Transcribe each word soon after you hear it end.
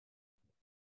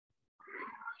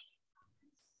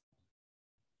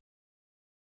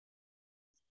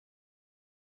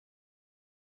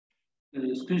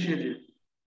Screen share చేయండి.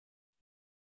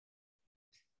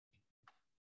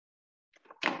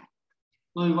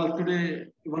 So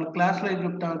ఇవాళ క్లాస్లో ఏం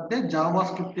చెప్తా అంటే జావా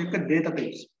స్క్రిప్ట్ యొక్క డేటా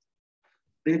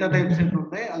టైప్స్ ఏంటి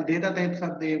ఉంటాయి, ఆ డేటా టైప్స్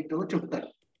అంటే ఏంటో చెప్తారు.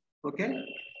 ఓకే,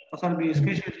 ఒకసారి మీ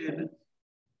స్క్రీన్ షేర్ చేయండి.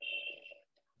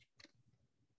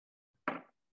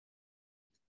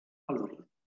 హలో,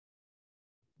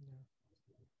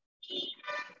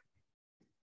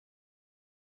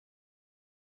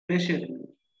 ఫేస్ చేయండి.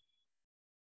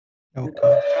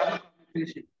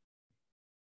 ఫేస్ చేయండి.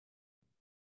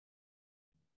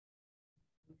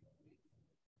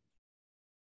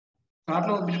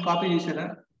 దాంట్లో మీరు కాపీ చేశారా?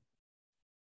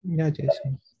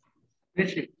 చేసాను.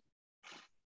 ఫేస్ చేయండి.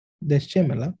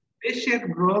 చేయమలా పేస్ట్ చేయండి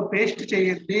బ్రో, పేస్ట్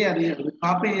చేయండి. అది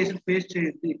కాపీ చేసి పేస్ట్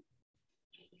చేయండి.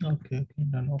 ఓకే ఓకే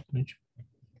నన్ను ఒక నిమిషం.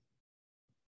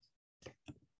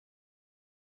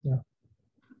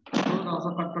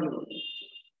 కంట్రోల్.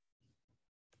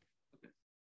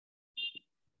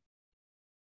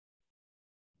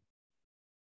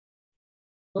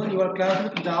 ఇవాళ క్లాస్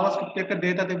జావా స్క్రిప్ట్ యొక్క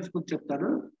డేటా టైప్స్ గురించి చెప్తాను.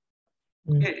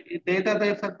 ఈ డేటా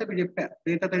టైప్స్ అంటే మీకు చెప్పా,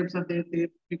 డేటా టైప్స్ అంటే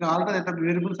మీకు ఆల్రెడీ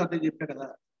వేరియబుల్స్ అంటే చెప్పా కదా.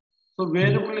 సో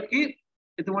వేరియబుల్ కి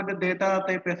ఎటువంటి డేటా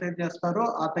టైప్ అసైన్ చేస్తారో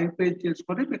ఆ టైప్ పేజ్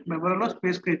చేసుకొని మీకు మెమరీలో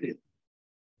స్పేస్ క్రియేట్ అయ్యింది.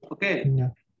 ఓకే,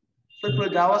 సో ఇప్పుడు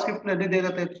జావా స్క్రిప్ట్ లో ఎన్ని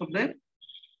డేటా టైప్స్ ఉన్నాయి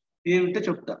ఏమిటో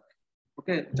చెప్తా.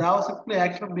 ఓకే, జావా స్క్రిప్ట్ లో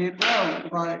యాక్చువల్ మెయిన్ గా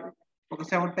ఒక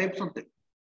 7 టైప్స్ ఉంటాయి.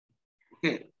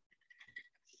 ఓకే,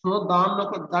 సో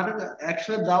దానికి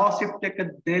యాక్చువల్ జావా స్క్రిప్ట్ యొక్క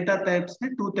డేటా టైప్స్ ని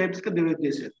 2 టైప్స్ గా డివైడ్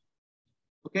చేశారు.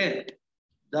 ఓకే,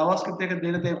 జావా స్క్రిప్ట్ యొక్క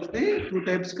డేటా టైప్స్ ని 2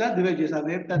 టైప్స్ గా డివైడ్ చేశారు.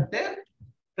 అవి ఏంటంటే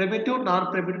primitive, non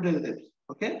primitive data types.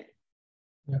 Okay,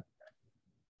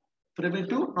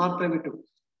 primitive, non primitive.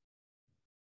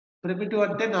 Primitive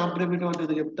అంటే నాన్ ప్రిమిటివ్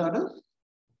అంటే చెప్తాను.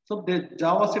 సో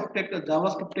జావా స్క్రిప్ట్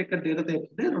యొక్క డేటా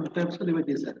టైప్స్ ని 2 టైప్స్ గా డివైడ్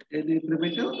చేశారు. ఏది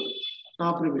primitive,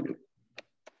 non primitive.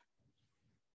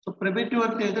 So primitive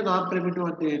అంటే ఏంటి, నాన్ ప్రిమిటివ్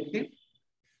అంటే ఏంటి,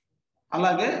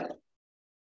 అలాగే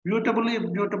మ్యూటబుల్,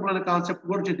 ఇమ్యూటబుల్ అనే కాన్సెప్ట్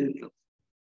కూడా దీంట్లో.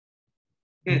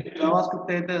 జావా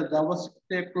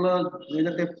స్క్రిప్ట్ లో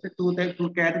డేటా టైప్స్ 2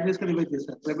 కేటగిరీస్ గా డివైడ్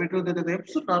చేశారు. Primitive data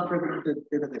types, non primitive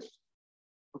data types.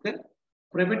 Okay,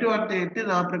 primitive అంటే ఏంటి,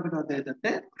 నాన్ ప్రిమిటివ్ అంటే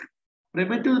ఏంటంటే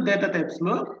ప్రిమిటివ్ డేటా టైప్స్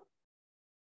లో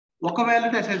ఒక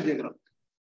వాల్యూని అసైన్ చేయగలం.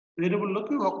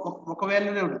 వేరియబుల్లోకి ఒక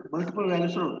వాల్యూనే ఉంటుంది, మల్టిపుల్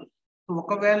వాల్యూస్ ఉంటుంది.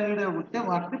 ఒక వాల్యూనే ఉంటే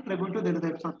వాటిని ప్రిమిటివ్ డేటా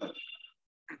టైప్స్ అంటారు.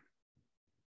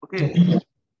 ఓకే,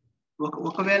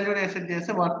 ఒక వాల్యూని అసైన్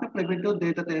చేస్తే వాటిని ప్రిమిటివ్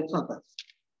డేటా టైప్స్ అంటారు.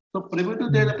 సో ప్రిమిటివ్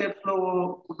డేటా టైప్స్ లో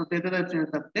ఉన్న డేటా టైప్స్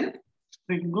ఏంటంటే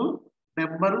string,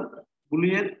 number,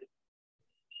 bullion,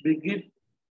 begin,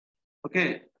 okay,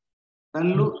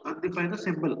 నల్లు, అందుపైన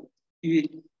సింబల్. ఈ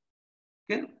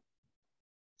ఓకే,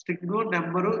 స్ట్రింగ్,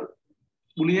 నెంబరు,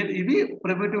 బులియన్ ఇవి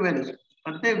ప్రిమిటివ్ వాల్యూస్.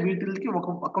 అంటే వీటికి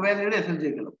ఒక వాల్యూని అసైన్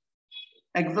చేయగలం.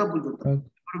 ఎగ్జాంపుల్ చూద్దాం.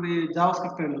 ఇప్పుడు మీ జావా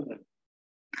స్క్రిప్ట్ వెళ్ళారు,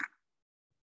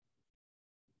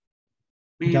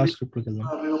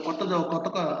 కొత్త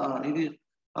ఇది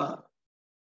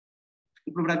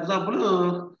ఇప్పుడు ఫర్ ఎగ్జాంపుల్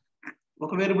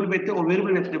ఒక వేరియబుల్ పెట్టి ఒక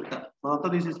వేరియబుల్ పెట్టి చెప్తా. అదంతా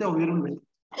తీసేస్తే ఒక వేరియబుల్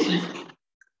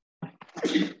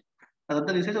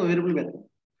పెట్టి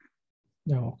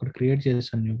ఒకటి క్రియేట్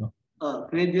చేశాను.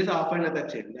 క్రియేట్ చేసి ఆ ఫైల్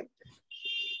అటాచ్ చేయండి.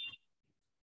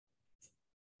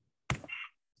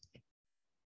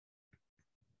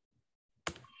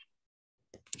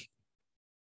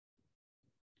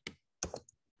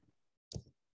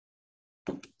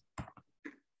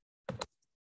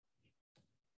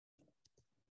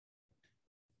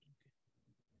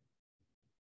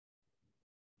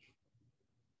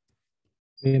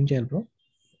 ఏం చేయాలి బ్రో?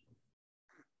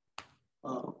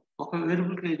 ఒక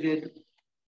వేరియబుల్ క్రియేట్ చేయండి.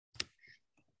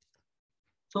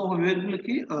 సో ఒక వేరియబుల్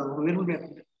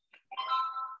పెట్టండి,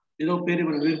 ఏదో పేరు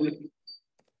ఇవ్వండి వేరియబుల్కి.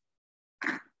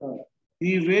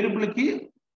 ఈ వేరియబుల్ కి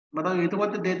మనం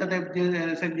ఎటువంటి డేటా టైప్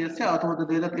అసైన్ చేస్తే అటువంటి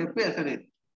డేటా టైప్ అసైన్ అయింది.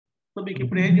 సో మీకు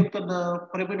ఇప్పుడు ఏం చెప్తున్నా,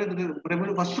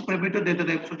 ఫస్ట్ ప్రిమిటివ్ డేటా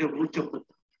టైప్స్ చెప్తుంది.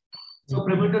 సో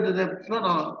ప్రిమిటివ్ డేటా టైప్స్ లో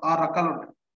 6 రకాలు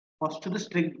ఉంటాయి. ఫస్ట్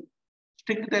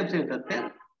స్ట్రింగ్ టైప్స్ ఏంటంటే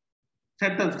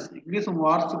సెంటెన్సెస్, ఇంగ్లీష్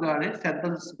వర్డ్స్ కానీ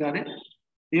సెంటెన్సెస్ కానీ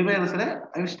ఏమైనా సరే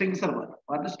అవి స్ట్రింగ్స్ అనమాట.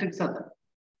 వాటిని స్ట్రింగ్స్ అంటారు.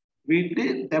 వీటిని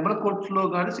డబుల్ కోట్స్ లో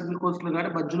కానీ సింగిల్ కోట్స్ లో కానీ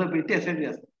మధ్యలో పెట్టి అసైన్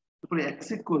చేస్తారు. ఇప్పుడు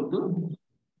ఎక్స్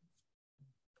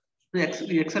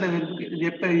అనే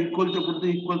చెప్పా, ఈక్వల్ ముందు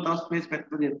ఈక్వల్ తా స్పేస్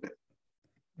పెట్టమని చెప్పారు.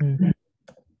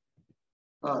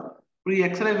 ఇప్పుడు ఈ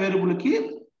ఎక్స్ అనే వేరియబుల్ కి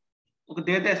ఒక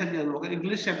డేటా అసైన్ చేద్దాం, ఒక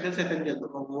ఇంగ్లీష్ సెంటెన్స్ అసైన్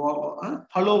చేద్దాం.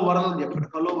 హలో వరల్డ్ అని చెప్పాడు,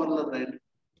 హలో వరల్డ్ అని రాయండి.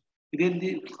 ఇదేంటి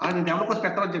ఆయన డెవలప్ కోసం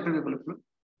పెట్టమని చెప్పాడు, మిమ్మల్ని ఇప్పుడు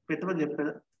పెట్టమని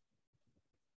చెప్పాడు.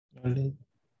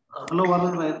 హలో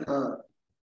వరల్డ్ రాయండి.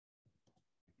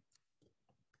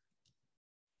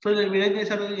 సో నేను ఏం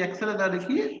చేశాను, ఎక్స్ అనే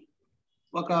దానికి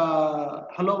ఒక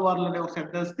హలో వరల్డ్ అనే ఒక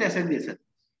సెంటెన్స్ ని అసైన్ చేశాను.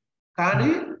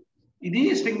 కానీ ఇది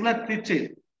స్ట్రింగ్లర్ ట్రీట్ చేయదు.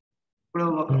 ఇప్పుడు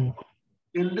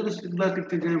ఎందుకు స్ట్రింగ్లర్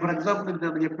ట్రీట్ చేయదు? ఫర్ ఎగ్జాంపుల్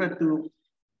నేను చెప్పినట్టు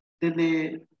దీన్ని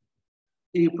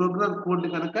ఈ ప్రోగ్రామ్ కోడ్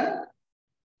కనుక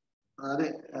అదే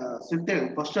సింటాక్స్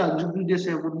ఫస్ట్ ఎగ్జిక్యూట్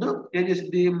చేసే ముందు ఏం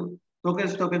చేసింది,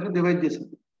 టోకెన్స్ డివైడ్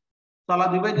చేసింది. సో అలా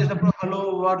డివైడ్ చేసినప్పుడు హలో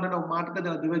వర్డ్ అనే ఒక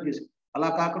మాటగా డివైడ్ చేసింది. అలా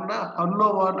కాకుండా హలో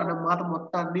వర్డ్ అనే మాట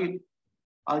మొత్తాన్ని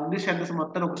ఆ ఇంగ్లీష్ సెంటెన్స్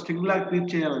మొత్తాన్ని ఒక స్ట్రింగ్ లాగా ట్రీట్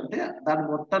చేయాలంటే దాన్ని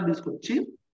మొత్తాన్ని తీసుకొచ్చి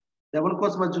డబుల్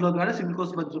కోర్స్ మధ్యలో కానీ సింగిల్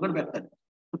కోర్స్ మధ్యలో కానీ పెట్టాలి.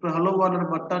 ఇప్పుడు హలో వర్డ్ అనే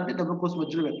మొత్తాన్ని డబుల్ కోర్స్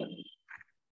మధ్యలో పెట్టాలి.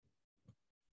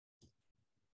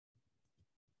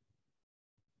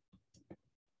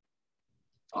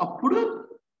 అప్పుడు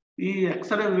ఈ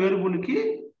ఎక్స్ అనే వేరియబుల్ కి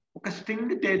ఒక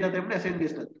స్ట్రింగ్ డేటా టైప్ అసైన్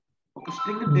చేస్తారు. ఒక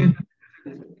స్ట్రింగ్ డేటా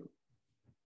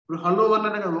ఇప్పుడు హలో వన్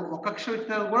అనే ఒక అక్షరం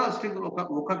ఇచ్చినా కూడా స్ట్రింగ్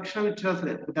ఒక అక్షరం ఇచ్చినా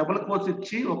సరే, డబుల్ కోర్స్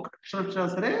ఇచ్చి ఒక అక్షరం ఇచ్చినా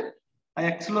సరే ఆ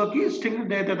ఎక్స్ లోకి స్ట్రింగ్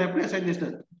డేటా టైప్ అసైన్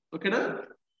చేస్తారు. ఓకేనా?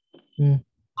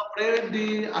 అప్పుడు ఏమైంది,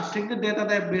 ఆ స్ట్రింగ్ డేటా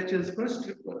టైప్ బేస్ చేసుకుని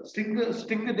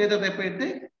స్ట్రింగ్ డేటా టైప్ అయితే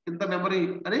ఇంత మెమరీ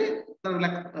అని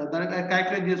దానికి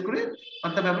క్యాల్కులేట్ చేసుకుని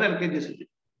అంత మెమరీ అలొకేట్ చేసింది.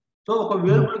 సో ఒక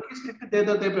వేరియబుల్ కి స్ట్రింగ్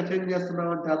డేటా టైప్ అసైన్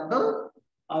చేస్తున్నాం అంటే అర్థం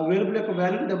ఆ వేరియబుల్ యొక్క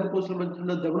వాల్యూ డబుల్ కోర్సుల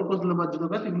మధ్యలో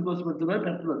సింగిల్ కోర్సుల మధ్యలో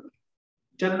పెడుతున్నారు.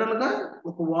 జనరల్ గా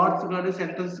ఒక వర్డ్స్ కానీ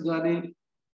సెంటెన్స్ కానీ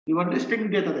ఇవన్నీ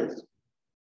string data types.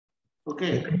 Okay,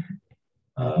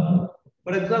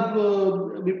 for example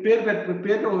మీ పేరు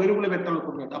ఒక వేరియబుల్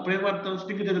పెట్టాలనుకున్నాడు, అప్పుడు ఏం మాట్లాడతాం,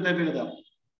 స్ట్రింగ్ డేటా టైపే కదా.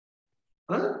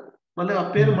 మళ్ళీ ఆ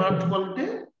పేరు మార్చుకోవాలంటే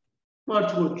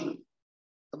మార్చుకోవచ్చు.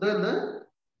 అర్థమైందా?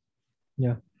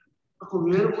 ఒక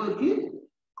వేరియబుల్ కి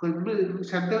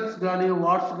సెంటెన్స్ కానీ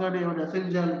వర్డ్స్ కానీ ఏమైనా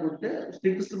అసైన్ చేయాలనుకుంటే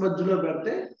స్ట్రింగ్స్ మధ్యలో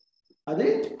పెడితే అది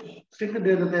స్ట్రింగ్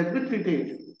డేటా టైప్ ని ట్రీట్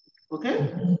అయ్యింది. ఓకే,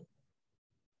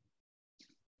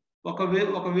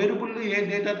 ఒక వేరియబుల్ ఏ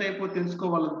డేటా టైప్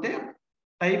తెలుసుకోవాలంటే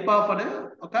టైప్ ఆఫ్ అనే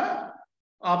ఒక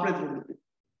ఆపరేటర్ ఉంటుంది.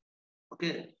 ఓకే,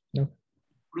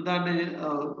 ఇప్పుడు దాన్ని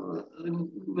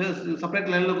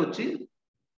సపరేట్ లైన్ లోకి వచ్చి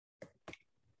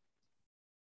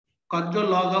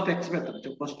కన్సోల్ లాగ్ ఆఫ్ ఎక్స్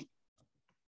పెట్టచ్చు ఫస్ట్.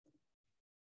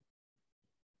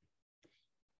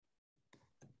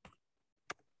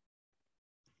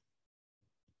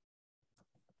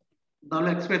 దానిలో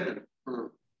ఎక్స్ పెట్టాడు.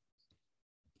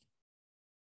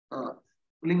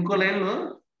 ఇంకో లైన్ లో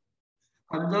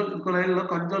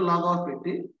కన్సోల్ లాగ్ ఆఫ్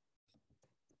పెట్టి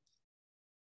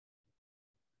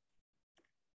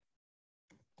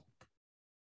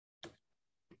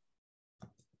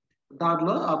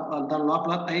దాని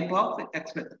లోపల టైప్ ఆఫ్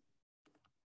ఎక్స్ పెట్టాడు.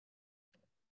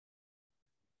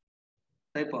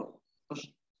 Type of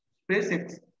space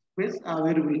X space ఆ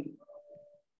వేరియబుల్.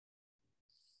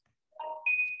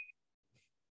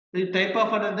 ఈ టైప్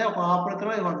ఆఫ్ అనేది ఒక ఆపరేటర్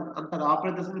అంటారు,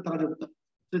 ఆపరేటర్స్ తర్వాత చెప్తారు.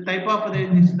 సో టైప్ ఆఫ్ అనేది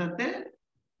ఏం చేసిందంటే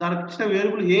దానికి ఇచ్చిన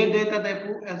వేరియబుల్ ఏ డేటా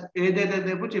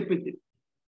టైపు చెప్పింది.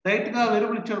 డైరెక్ట్ గా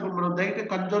వేరియబుల్ ఇచ్చారు, మనం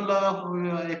డైరెక్ట్ కన్సోల్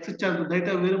ఎక్స్ ఇచ్చారు,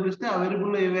 డైరెక్ట్ వేరియబుల్ ఇస్తే ఆ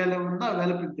వేరియబుల్ ఏ వాల్యూ ఉందో ఆ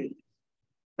వాల్యూ ప్రింట్ అయింది.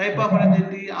 టైప్ ఆఫ్ అనేది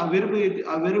ఏంటి,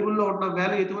 ఆ వేరియబుల్ లో ఉన్న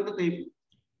వాల్యూ ఎటువంటి టైప్,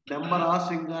 నెంబర్ ఆ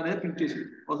స్ట్రింగ్ అనేది ప్రింట్ చేసింది.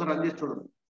 ఒకసారి రన్ చేసి చూడండి.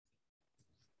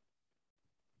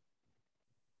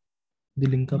 ఇది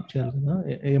లింక్అప్ చేయాలి కదా,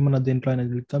 ఏమన్నా దీంట్లో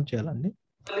అనేది లింక్అప్ చేయాలండి?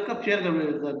 లింక్అప్ చేయాలి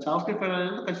కదా, జావాస్క్రిప్ట్ ఫైల్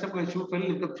అనేది ఖచ్చితంగా HTML ఫైల్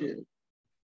లింక్అప్ చేయాలి.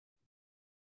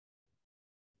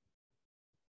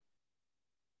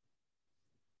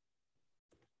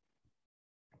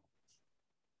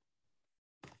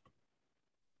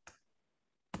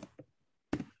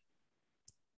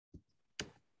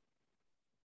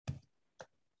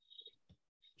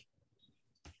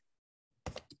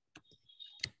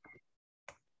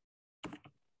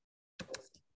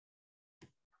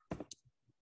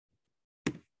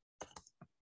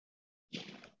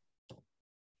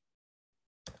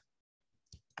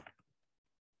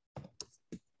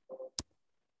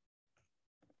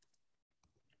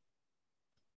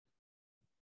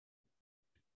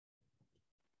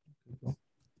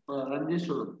 రన్ చేసి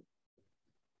చూడండి.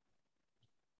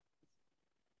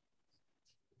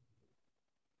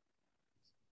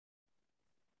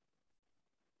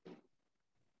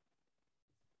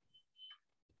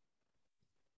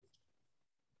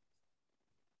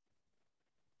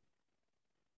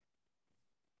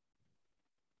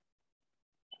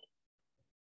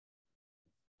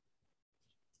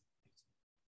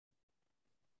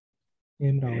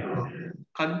 ఏం రావట్లేదు.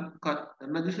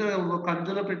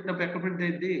 కన్సోల్లో పెట్టినప్పుడు ఎక్కడ ప్రింట్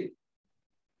అయింది?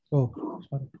 ఓ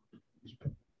సారీ,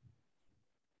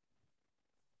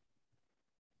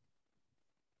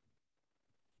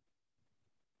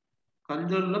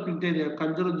 కన్సోల్లో ప్రింట్ అయింది.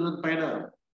 కన్సోల్ పైన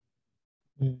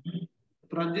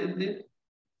రన్ చేయండి.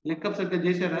 లింకప్ సరిగ్గా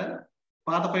చేశారా?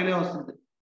 పాత ఫైలే వస్తుంది.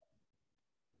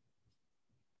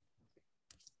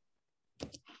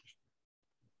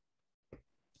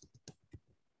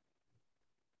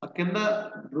 కింద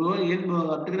బ్రో ఏం బ్రో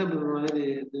అందుకనే బ్రో అనేది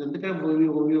అందుకనే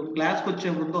క్లాస్కి వచ్చే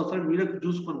ముందు ఒకసారి వీడియో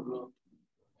చూసుకోండి బ్రో.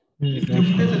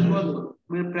 చెప్తే సరిపోదు,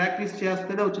 మీరు ప్రాక్టీస్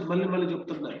చేస్తేనే వచ్చింది. మళ్ళీ మళ్ళీ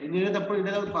చెప్తున్నా, వినేటప్పుడు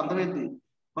వినేటప్పుడు అర్థమైంది,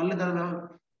 మళ్ళీ దాని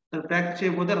ప్రాక్టీస్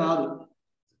చేయకపోతే రాదు.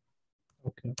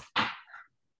 ఓకే.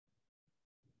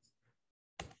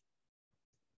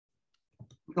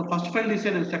 ఇంకా ఫస్ట్ ఫైల్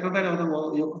తీసేయండి, సెకండ్ ఫైల్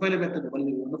ఒక ఫైల్ పెట్టండి, మళ్ళీ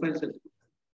రెండు ఫైల్స్ ఎందుకు.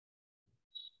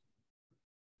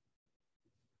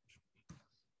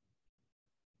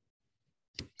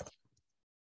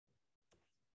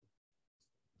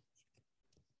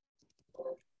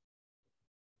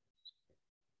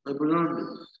 ఇప్పుడు చూడండి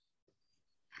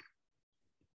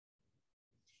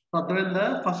అర్థమైందా?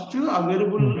 ఫస్ట్ ఆ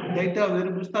వేరియబుల్ డేటా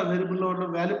వేరియబుల్స్ ఆ వేరియబుల్ లో ఉన్న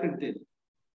వాల్యూ ప్రింట్ అయ్యింది.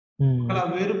 ఒకవేళ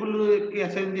వేరియబుల్ కి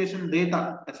అసైన్ చేసిన డేటా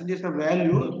అసైన్ చేసిన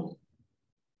వాల్యూ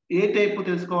ఏ టైప్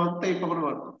తెలుసుకోవాలంటే టైప్ అని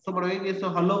వాడతాం. సో మనం ఏం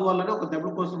చేస్తాం, హలో వాళ్ళని ఒక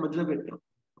డబుల్ కోసం మధ్యలో పెట్టాం.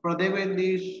 ఇప్పుడు అదేమైంది,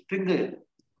 స్ట్రింగ్ అయ్యింది,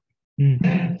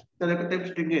 దాని యొక్క టైప్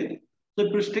స్ట్రింగ్ అయ్యింది. సో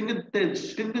ఇప్పుడు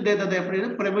string data type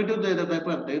primitive data type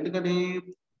అంటాయి. ఎందుకని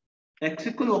ఎక్స్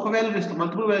ఈక్వల్ ఒక వాల్యూ ఇస్తాం,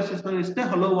 మల్టిపుల్ వాల్యూస్ ఇస్తే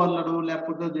హలో వాళ్ళను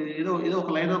లేకపోతే ఏదో ఏదో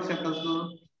ఒక లైన్ ఆఫ్ సెంటెన్స్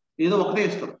ఏదో ఒకటే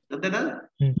ఇస్తాం, అంతేనా?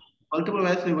 మల్టిపుల్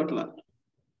వాల్యూస్ ఇవ్వట్లా,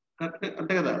 కరెక్ట్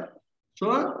అంతే కదా? సో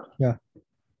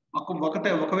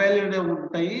ఒక వాల్యూనే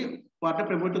ఉంటాయి, వాటిని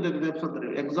ప్రైమేటివ్ డేటా టైప్స్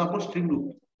అంటారు. Example string.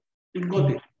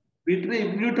 ఇంకోటి వీటిని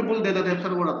ఇమ్యూటబుల్ డేటా టైప్స్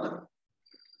అని కూడా అంటారు.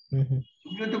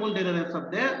 ఇమ్యూటబుల్ డేటా టైప్స్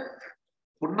అంటే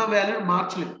ఉన్న వాల్యూని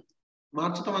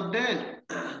మార్చడం అంటే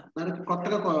దానికి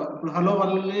కొత్తగా ఇప్పుడు హలో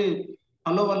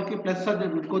వాళ్ళకి ప్లస్ అని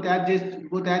ఇంకోటి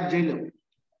యాడ్ చేయలేము.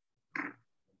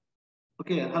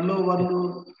 ఓకే, హలో వాళ్ళు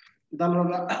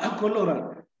దానివల్ల కొల్లో రాదు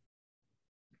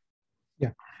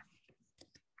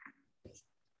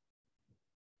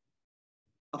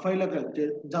ఆ ఫైల్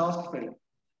జావాస్క్రిప్ట్ ఫైల్.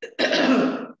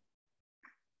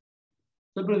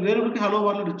 సో ఇప్పుడు వేరియబుల్కి హలో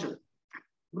వాళ్ళు ఇచ్చాం.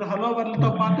 ఇప్పుడు హలో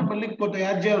వాళ్ళతో పాటు మళ్ళీ ఇంకోటి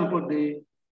యాడ్ చేయాలనుకోండి,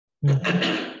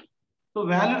 సో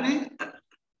వాల్యూని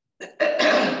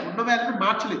ఉన్న వాల్యూని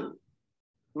మార్చలేదు,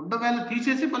 ఉన్న వాల్యూ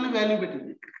తీసేసి మళ్ళీ వాల్యూ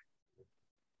పెట్టింది.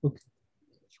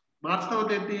 మార్చడం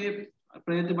అంటే ఏంటి,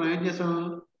 అప్పుడైతే మనం ఏం చేసాం,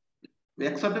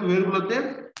 ఎక్స్ అంటే వేరియబుల్ అంటే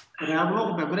ర్యామ్ లో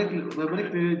ఒక మెమరీ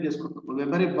క్రియేట్ చేసుకుంటాం,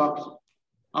 మెమరీ బాక్స్.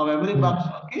 ఆ మెమరీ బాక్స్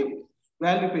లోకి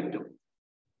వాల్యూ పెట్టాం.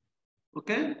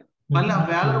 ఓకే, మళ్ళీ ఆ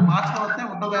వాల్యూ మార్చడం అంటే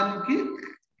ఉన్న వాల్యూకి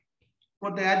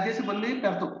కొంత యాడ్ చేసి మళ్ళీ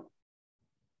పెడతాం,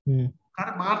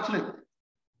 కానీ మార్చలేదు.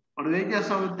 మనం ఏం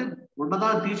చేస్తామంటే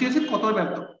ఉన్నదాన్ని తీసేసి కొత్తగా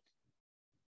పెడతాం.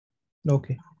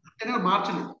 ఓకే, అంతేగా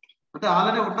మార్చలేదు, అంటే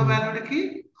ఆల్రెడీ ఉన్న వాల్యూకి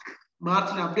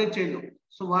మార్చలేదు, అప్డేట్ చేయలేం.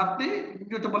 సో వాటిని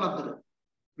ఇమ్యూటబుల్ అంటారు,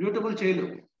 మ్యూటబుల్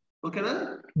చేయలేం. ఓకేనా?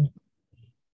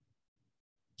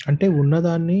 అంటే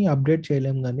ఉన్నదాన్ని అప్డేట్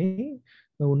చేయలేం కానీ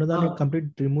ఉన్నదాన్ని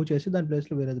కంప్లీట్ రిమూవ్ చేసి దాని ప్లేస్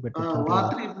లో వేరేది పెట్టచ్చు.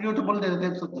 వాటిని ఇమ్యూటబుల్ డేటా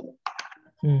టైప్స్ అంటారు.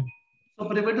 సో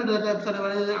ప్రిమిటివ్ డేటా టైప్స్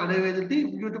అనేవి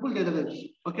ఇమ్యూటబుల్ డేటా టైప్స్.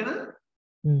 ఓకేనా?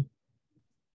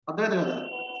 అర్థమైంది కదా?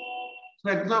 సో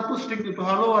ఎగ్జాంపుల్ స్ట్రింగ్, ఇప్పుడు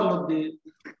హలో వాళ్ళు ఉంది,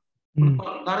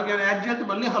 దానికి యాడ్ చేస్తే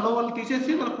మళ్ళీ హలో వాళ్ళు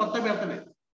తీసేసి మనకు కొత్త పెడతాయి.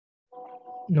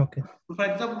 ఫర్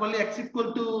ఎగ్జాంపుల్ మళ్ళీ X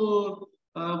equal to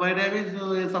my name is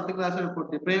something రాసి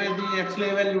అనుకోండి, ప్రైవేట్ ఎక్స్ లో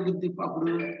ఏ వాల్యూ ఉంటుంది,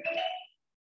 అప్పుడు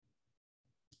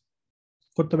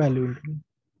కొత్త వాల్యూ ఉంటుంది,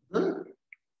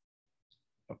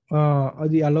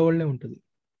 అది అలో వల్లే ఉంటుంది.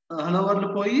 హలో వాళ్ళు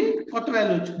పోయి కొత్త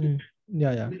వాల్యూ వచ్చింది,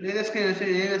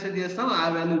 ఏ మెసేజ్ చేస్తాం ఆ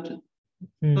వాల్యూ వచ్చింది.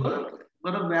 సో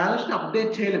మనం వాల్యూస్ ని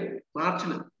అప్డేట్ చేయలేం,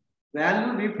 మార్చలేం, వాల్యూ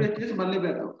రీప్లేస్ చేసి మళ్ళీ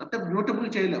పెడతాం, అంటే మ్యూటబుల్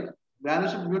చేయలేం,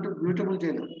 వాల్యూస్ మ్యూటబుల్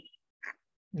చేయలేం.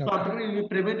 సో అంటే ఈ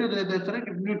ప్రిమిటివ్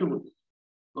ఏదైతే మ్యూటబుల్.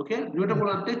 ఓకే, మ్యూటబుల్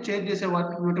అంటే చేంజ్ చేసే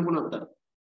వాటిని మ్యూటబుల్ అంటారు.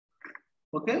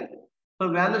 ఓకే, సో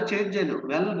వాల్యూ చేంజ్ చేయలేం,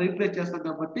 వాల్యూ రీప్లేస్ చేస్తాం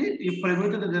కాబట్టి ఈ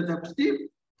ప్రిమిటివ్ డేటా టైప్స్ ని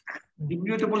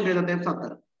ఇమ్యూటబుల్ డేటా టైప్స్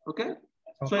అంటారు. ఓకే,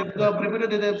 సో ఇంకా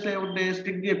ప్రిమిటివ్ డేటా టైప్స్ ఏముంటాయి,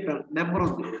 స్ట్రింగ్ చెప్పారు, నెంబర్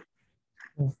ఉంది.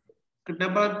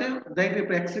 నెంబర్ అంటే దయచేసి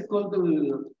ఇప్పుడు ఎక్స్ ఈక్వల్ టు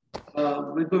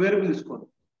ఇంకో వేరియబుల్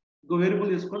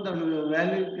తీసుకోండి, దాని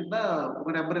వాల్యూ కింద ఒక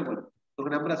నెంబర్ ఇవ్వండి, ఒక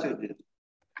నెంబర్ అసైన్ చేయండి.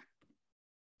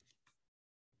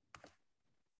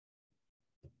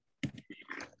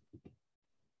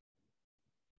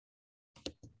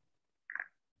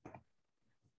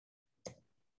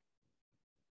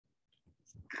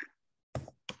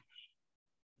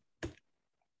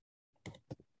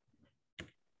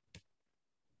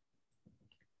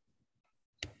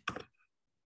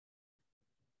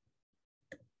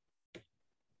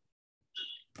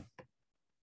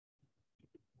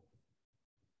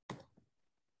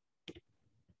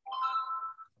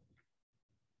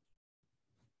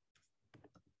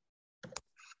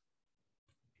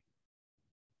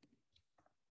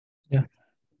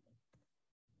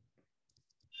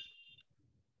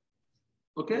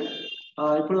 ఓకే,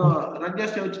 ఇప్పుడు రన్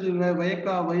చేస్తే వచ్చింది y యొక్క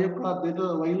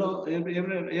వైలో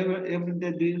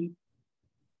ఏమింటేది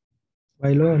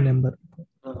వైలో నెంబర్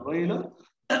వైలో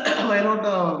వైలో ఉన్న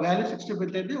వాల్యూ 60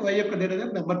 పెట్టేది y యొక్క డేటా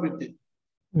నెంబర్ పెట్టేది.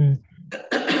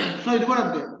 సో ఇది కూడా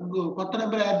అంతే, కొత్త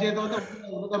నెంబర్ యాడ్ చేయడం వల్ల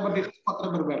నెంబర్ తీసుకుని కొత్త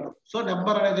నెంబర్ పెట్టడం. సో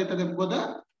నెంబర్ అనేది అయితే కూడా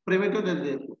ప్రైవేటివ్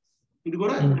తెలియదు. ఇది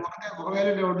కూడా ఒక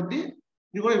వాల్యూ ఉంటుంది,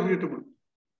 ఇది కూడా ఇమ్యూటబుల్.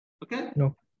 ఓకే,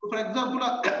 ఫర్ ఎగ్జాంపుల్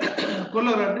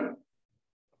కొల్లో రండి,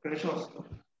 ఒక నిమిషం వస్తుంది.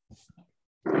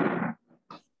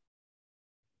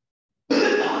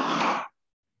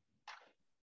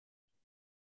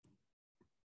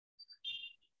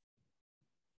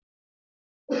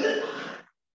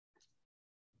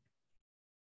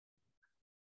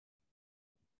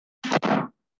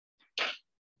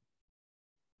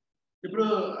 ఇప్పుడు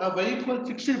y ఈక్వల్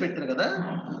 60 పెట్టారు కదా,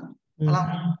 అలా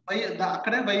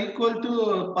అక్కడే y ఈక్వల్ టు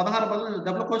 16 బదులు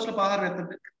డబుల్ కోట్స్ లో 16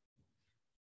 పెట్టండి.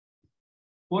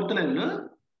 ఫోర్త్ లైన్ లో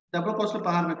డబుల్ కోట్స్ లో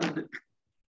 16 పెట్టండి.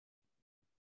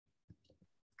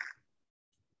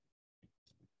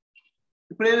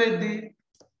 ఇప్పుడు ఏమైంది?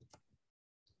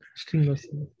 స్ట్రింగ్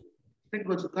వస్తుంది.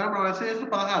 స్ట్రింగ్ వచ్చింది కానీ మనం ఎస్ఐఎస్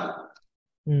 16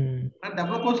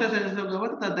 డబుల్ కోట్స్ ఎస్ఐఎస్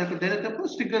కాబట్టి దాని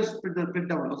డైరెక్ట్ స్టిక్కర్స్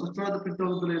ప్రింట్ అవ్వాలి. అసలు చూడదు ప్రింట్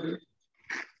అవుతుంది లేదు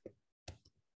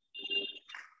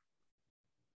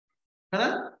కదా.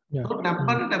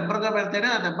 నెంబర్ గా పెడితేనే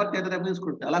ఆ నెంబర్ డేటా టైప్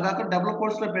తీసుకుంటుంది. అలా కాకుండా డబుల్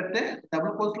కోట్స్ లో పెడితే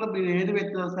డబుల్ కోట్స్ లో మీరు ఏది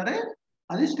పెట్టినా సరే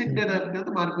అది స్ట్రింగ్ డేటా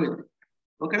టైప్ మారిపోయింది.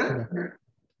 ఓకేనా.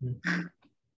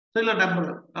 సో ఇలా నెంబర్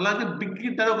అలాగే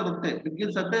బిగ్గిన్స్ అని ఒకటి ఉంటాయి.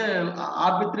 బిగ్గిన్స్ అంటే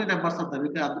ఆర్బిటరీ నెంబర్స్ ఉంటాయి.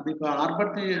 మీకు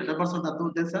ఆర్బిటరీ నెంబర్స్ అంటే అర్థం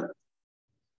ఉంటుంది సార్.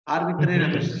 ఆర్బిటరీ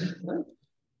నెంబర్స్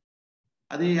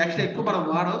అది యాక్చువల్లీ ఎక్కువ మనం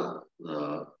వాడం.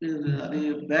 అది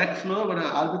బ్యాక్స్ లో మన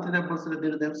ఆర్బిటరీ నెంబర్స్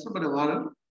టైప్స్ మనం వాడం.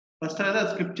 ఫస్ట్ అనేది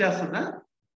స్కిప్ చేస్తున్నా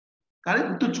కానీ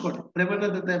గుర్తుంచుకోండి, ప్రైమరీ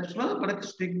టైప్స్ లో మనకి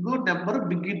స్ట్రింగ్ నెంబర్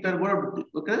బిగ్ ఇంట్ అని కూడా ఉంటుంది.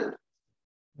 ఓకే,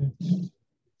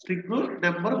 స్ట్రింగ్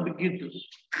నెంబర్ బిగ్ ఇంట్.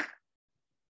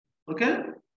 Okay,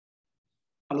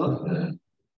 hello,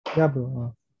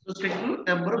 string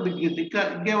number big ఇంట్. ఇంకా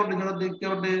ఇంకేముంది చూడండి,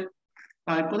 ఇంకేముంది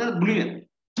ఇప్పుడు బులియన్.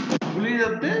 బులియన్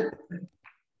అంటే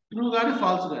ట్రూ కానీ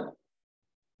ఫాల్స్ కానీ.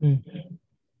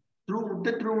 ట్రూ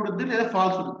ఉంటే ట్రూ ఉంటుంది, లేదా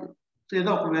ఫాల్స్ ఉంటుంది. సో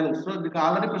ఏదో ఒక వాల్యూ. సో మీకు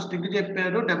ఆల్రెడీ ఇప్పుడు స్ట్రింగ్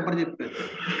చెప్పాను, నెంబర్ చెప్పాను,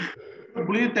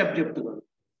 బులియన్ టైప్ చెప్తున్నాను.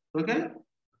 ఓకే,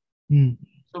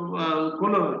 సో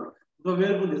ఇంకో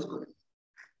వేరియబుల్ తీసుకోండి.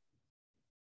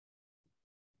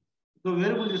 ఇంకో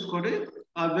వేరియబుల్ తీసుకొని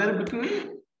ఆ వేరియబుల్కి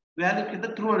వాల్యూ కింద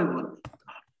ట్రూ అని ఇవ్వాలి.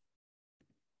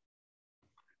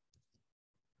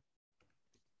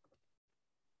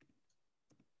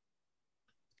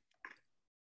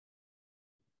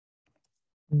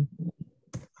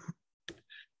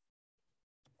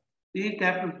 ఈ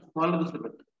ట్యాప్ స్మాల్ దృష్టిలో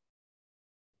పెట్టండి.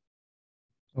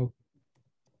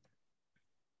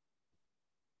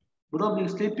 బ్రో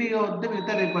మీకు స్లీపీగా ఉంటే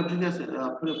మిగతా రేపు కంటిన్యూ చేస్తారు.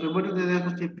 ప్రిమోటివ్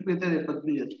చెప్పి మిగతా రేపు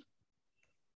కంటిన్యూ చేస్తారు.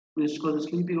 మీరు కొంచెం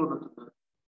స్లీపీగా ఉన్నట్టున్నారు.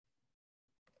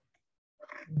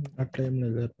 అట్లా ఏం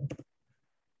లేదు.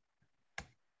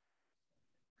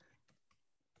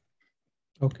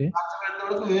 ఓకే,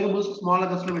 వరకు వేరియబుల్స్ స్మాల్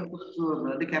దశలో పెట్టుకుని చూడండి,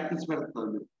 అంటే క్యాపిటల్స్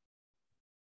పెడుతున్నారు.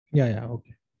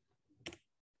 ఓకే,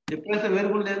 ఎప్పుడైతే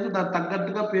వేరియబుల్ లేదు దానికి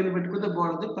తగ్గట్టుగా పేర్లు పెట్టుకుంటే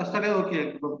బాగుంటుంది. ఫస్ట్ అనేది ఓకే.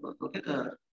 ఓకే,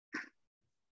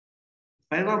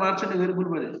 పైన మార్చండి వేరియబుల్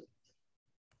మరి.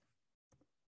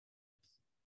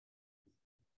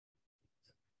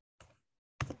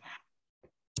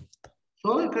 సో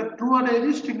ఇక్కడ ట్రూ అనేది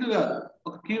స్ట్రింగ్ కాదు,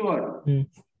 ఒక కీవర్డ్.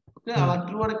 ఓకే, అలా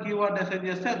ట్రూ అనే కీవర్డ్ అసైన్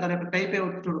చేస్తే దాని యొక్క టైప్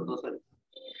ఏమవుతుంది చూడదు ఒకసారి.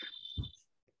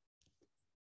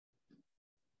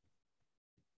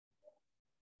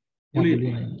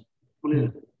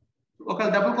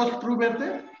 ఒకవేళ డబుల్ కోసం ట్రూ పెడితే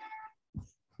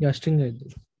స్ట్రింగ్ అయితే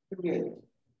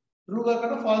ట్రూ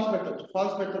కాకుండా ఫాల్స్ పెట్టచ్చు.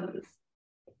 ఫాల్స్ పెట్టండి.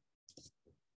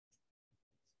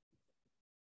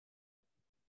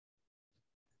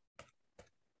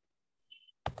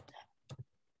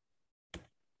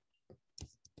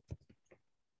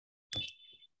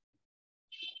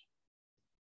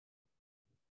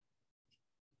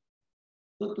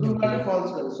 ట్రూ కానీ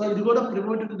ఫాల్స్ కాదు. సో ఇది కూడా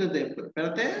ప్రిమోటివ్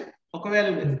పెడితే ఒక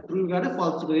వాల్యూ లేదు. ట్రూ కానీ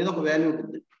ఫాల్స్ ఏదో ఒక వాల్యూ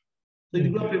ఉంటుంది. సో ఇది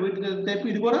కూడా ప్రిమోటివ్ టైప్.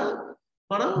 ఇది కూడా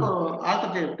మనం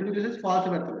ఆల్టర్ చేయాలి. ట్రూ చేసి ఫాల్స్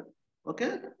పెట్టాలి. Okay,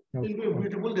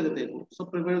 beautiful type. సో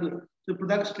ప్రిమోటివ్ ఇప్పుడు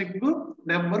దాకా స్ట్రింగ్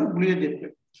నెంబర్ బులియన్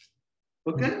చెప్పారు.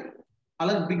 ఓకే,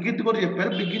 అలాగే బిగ్ ఇంట్ కూడా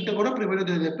చెప్పారు. బిగ్ ఇంట్ కూడా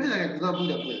ప్రిమోటివ్ చెప్పి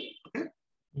ఎగ్జాంపుల్ చెప్పలేదు. ఓకే,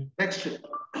 నెక్స్ట్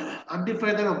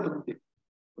అన్డిఫైన్డ్ అని ఉంటుంది.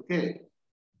 ఓకే,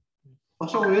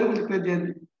 ఫస్ట్ ఒక వేరియబుల్ డిక్లేర్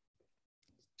చేయండి.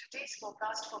 Today's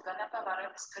forecast for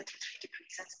Ganapavaram is 33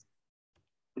 degrees and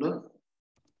Hello?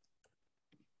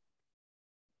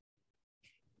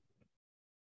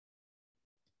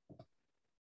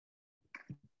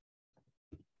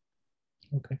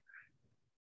 Okay.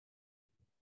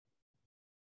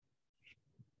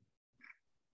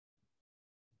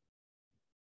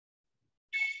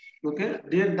 Okay,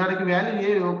 దానికి వాల్యూ ఏ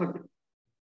ఇవ్వకండి,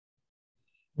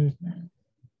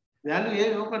 వాల్యూ ఏ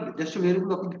ఇవ్వకండి, జస్ట్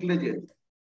వేరియబుల్ ఒకటి డిక్లేర్ చేయండి.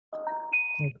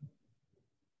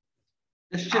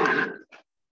 జస్ట్ చేయండి,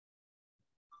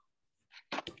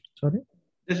 సారీ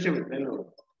జస్ట్ చేయండి.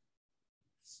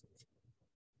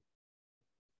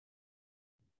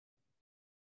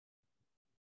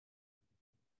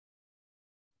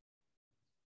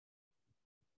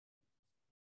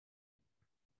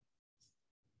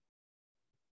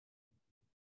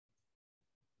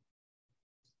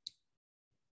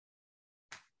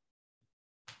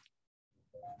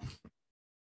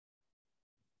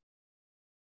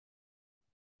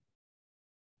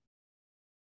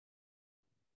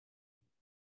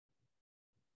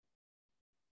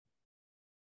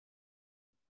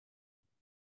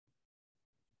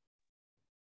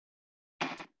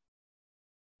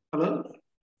 హలో,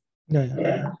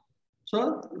 సో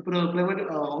ఇప్పుడు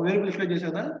వేరియబుల్ డిక్లేర్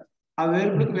చేశారా, ఆ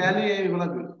వేరియబుల్కి వాల్యూ ఏమి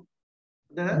ఇవ్వలేదు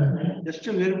అంతేనా, జస్ట్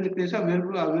వేరియబుల్ డిక్లేర్ చేసి ఆ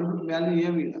వేరియబుల్ వాల్యూ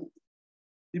ఏమి ఇవ్వాలి.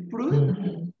 ఇప్పుడు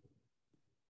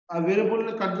ఆ వేరియబుల్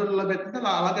కన్సోల్ లో పెట్టింది,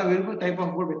 అలాగే ఆ వేరియబుల్ టైప్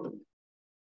ఆఫ్ కూడా పెట్టండి.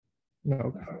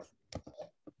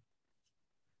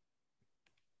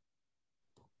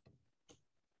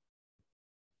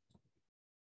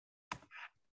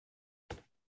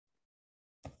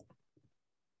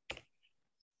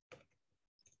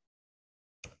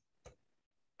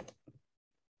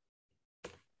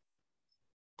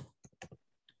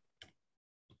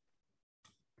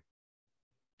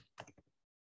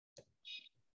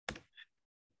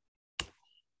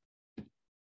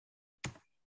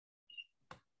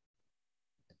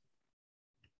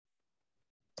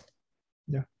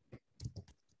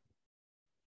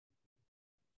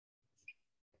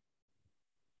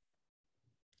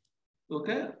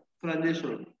 ఓకే, రన్ చేసి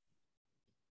చూడండి.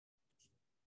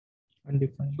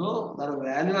 సో దాని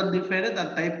వాల్యూ అన్డిఫైన్,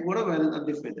 దాని టైప్ కూడా value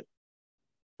undefined.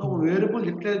 So variable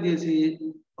declare చేసి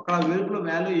ఒక వేరియబుల్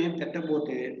వాల్యూ ఏం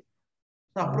పెట్టకపోతే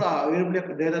సో అప్పుడు ఆ వేరియబుల్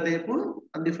యొక్క డేటా టైప్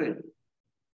అన్డిఫైన్,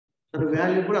 దాని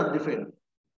వాల్యూ కూడా అన్డిఫైన్.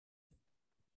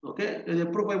 ఓకే, ఇది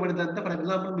ఎప్పుడు ఉపయోగపడింది అంటే, ఫర్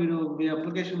ఎగ్జాంపుల్ మీరు మీ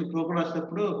అప్లికేషన్ ప్రోగ్రామ్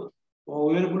రాసినప్పుడు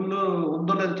వేరియబుల్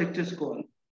ఉందో లేదో చెక్ చేసుకోవాలి,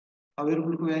 ఆ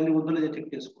వేరియబుల్కి వాల్యూ ఉందో లేదో చెక్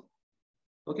చేసుకోవాలి.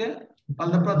 ఓకే,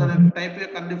 వాళ్ళప్పుడు దాని యొక్క టైప్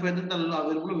యొక్క అన్డిఫైన్, దానిలో ఆ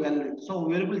variable value. So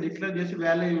variable declare చేసి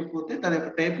వాల్యూ ఇవ్వకపోతే దాని యొక్క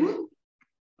టైప్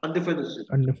అన్డిఫైన్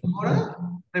వస్తుంది, కూడా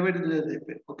ప్రైవేట్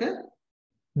అయిపోయి. ఓకే,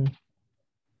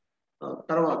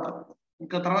 తర్వాత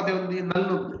తర్వాత ఏముంది,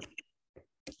 నల్లు ఉంది.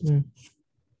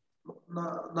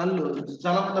 నల్లు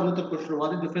చాలా మంది అడుగుతారు క్వశ్చన్,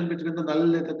 వాటి డిఫరెన్స్ పెట్టుకుంటే నల్లు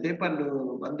లేదా టైప్ అండ్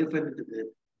అన్డిఫైన్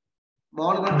టైప్.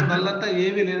 మామూలుగా నల్లు అంతా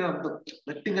ఏమీ లేదు అర్థం,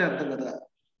 గట్టిగా అర్థం కదా.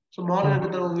 సో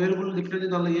మామూలుగా వేరియబుల్ డిక్లేర్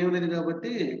చేసి దానిలో ఏమీ లేదు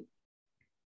కాబట్టి,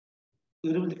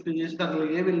 వేరియబుల్ డిక్లేర్ చేసి దానిలో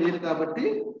ఏమీ లేదు కాబట్టి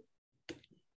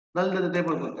నల్ లేదా టైప్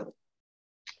అనుకుంటారు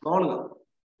మామూలుగా.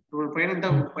 ఇప్పుడు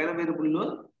పైన వేరియబుల్లో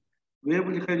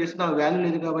వేరియబుల్ డిక్లేర్ చేసి దాని వాల్యూ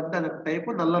లేదు కాబట్టి దాని యొక్క టైప్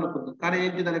నల్ అనుకుంటుంది, కానీ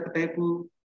ఏంటి దాని యొక్క టైప్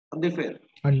అన్డిఫైన్.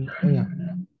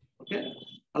 ఓకే,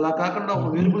 అలా కాకుండా ఒక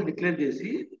వేరియబుల్ డిక్లేర్ చేసి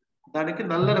దానికి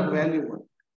నల్ అని ఒక వాల్యూ ఇవ్వాలి.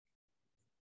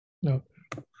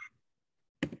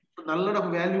 నల్ అని ఒక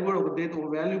వాల్యూ కూడా ఒక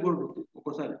వాల్యూ కూడా ఉంటుంది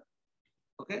ఒక్కోసారి.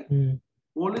 Okay,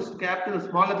 only capital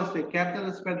small letters వస్తాయి,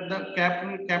 క్యాపిటల్స్ పెద్ద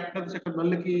క్యాపిటల్స్ యొక్క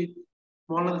నల్లుకి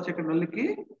స్మాల్ లెటర్స్ యొక్క నల్లుకి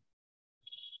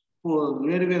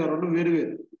వేరువేరు, రెండు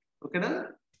వేరువేరు. ఓకేనా,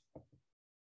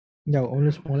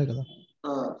 ఓన్లీ స్మాల్ కదా.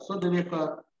 సో దీని యొక్క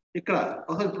ఇక్కడ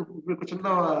ఒకసారి చిన్న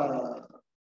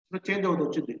చేంజ్ అవుతుంది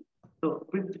వచ్చింది. సో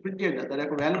ప్రింట్ చేయండి, దాని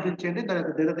యొక్క వాల్యూ ప్రింట్ చేయండి, దాని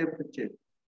యొక్క డేటా టైప్ ప్రింట్ చేయండి.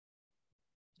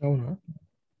 అవునా,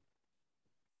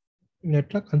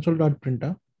 ఎట్లా కన్సోల్ డాట్ ప్రింట్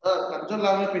కన్సోల్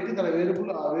లాగా పెట్టి దాని వేరియబుల్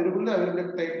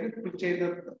టైప్ ప్రింట్ చేయండి.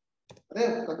 అదే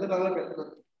కన్సోల్ లాగా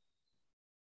పెట్టుకోండి.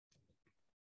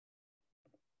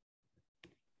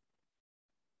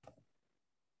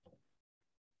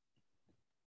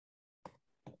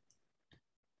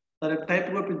 దాని టైప్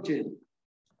కూడా ప్రింట్ చేయండి.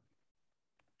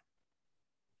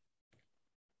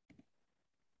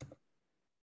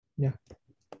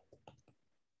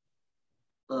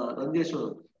 రన్ చేసి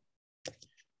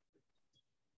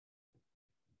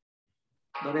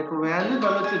దాని యొక్క వాల్యూ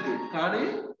నల్ వచ్చింది, కానీ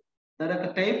దాని యొక్క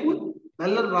టైప్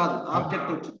నల్ రాదు, ఆబ్జెక్ట్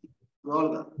వచ్చింది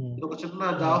మామూలుగా. ఇది ఒక చిన్న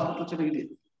జావాస్క్రిప్ట్ వచ్చిన ఇది.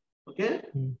 ఓకే,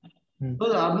 సో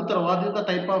అడుగుతారు what is the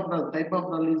type of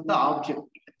null is the object.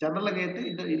 General గా అయితే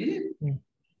ఇది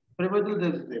ప్రైవేట్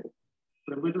తెలుస్తుంది,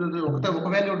 ఒక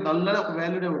వాల్యూ నల్ అని ఒక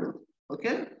వాల్యూనే ఉండదు.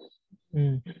 ఓకే,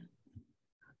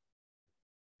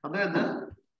 అర్థమైందా?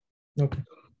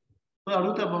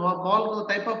 అడుగుతా మామూలుగా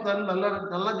టైప్ ఆఫ్ నల్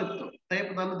అని చెప్తాం, టైప్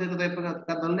నల్ దేని టైప్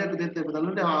నల్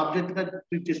నల్ ఆబ్జెక్ట్ గా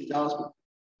ట్రీట్ చేసి జావాస్క్రిప్ట్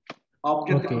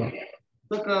ఆబ్జెక్ట్.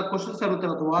 క్వశ్చన్స్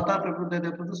అడుగుతారు, what are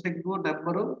preference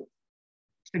number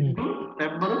string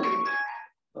number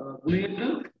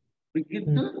Boolean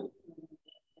begin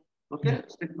okay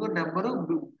string number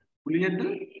Boolean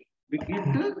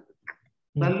begin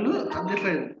null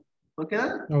undefined ఓకేనా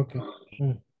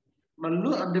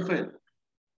నల్ అన్డిఫైన్డ్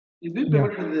ఇవి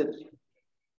primitive variables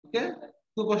okay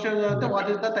so question అంటే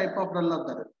what is the type of null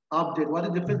అంటారు object what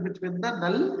is difference between the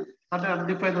null and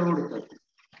undefined అని కూడా ఉంటుంది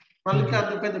null కి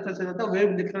undefined difference ఏంటంటే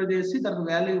variable declare చేసి దానికి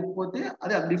వాల్యూ ఇవ్వకపోతే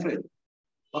అది అన్డిఫైన్డ్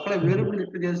అక్కడ వేరియబుల్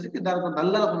డిక్లేర్ చేసి దానికి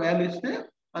నల్ ఒక వాల్యూ ఇస్తే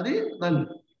అది నల్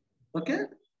ఓకే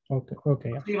ఓకే ఓకే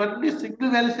ఇవన్నీ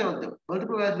సింగిల్ వాల్యూస్ ఉంటాయి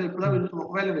మల్టిపుల్ వాల్యూస్ ఇప్పుడు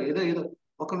ఒక వాల్యూ ఏదో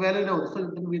ఒక వాల్యూనే ఉంది సో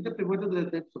ఇంతకు మీద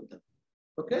ప్రిమిటివ్ టైప్స్ ఉంటాయి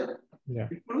ఓకే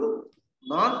ఇప్పుడు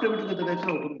నాన్ ప్రిమిటివ్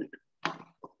టైప్స్ ఉంటుంది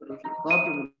non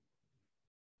primitive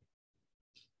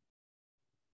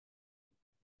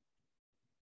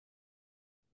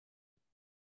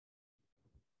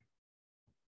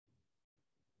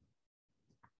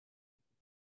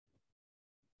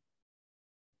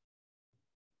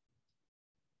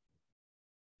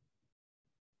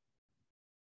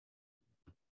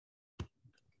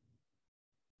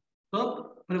so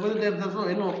primitive types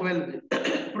ఎన్నో ఒక వాల్యూ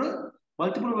ఇప్పుడు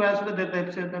మల్టిపుల్ వాల్యూస్ ఉండే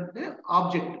టైప్స్ ఏంటంటే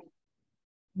ఆబ్జెక్ట్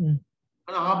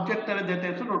ఆబ్జెక్ట్ అనే డేటా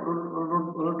టైప్స్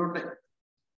రెండు ఉంటాయి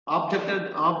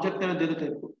ఆబ్జెక్ట్ అనే డేటా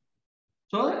టైప్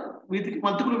సో వీటికి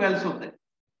మల్టిపుల్ వాల్యూస్ ఉంటాయి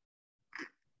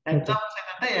ఎగ్జాంపుల్స్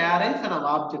ఏంటంటే arrays and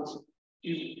objects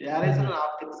arrays and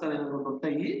objects అనేవి రెండు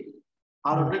ఉంటాయి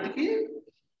ఆ రెండింటికి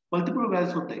మల్టిపుల్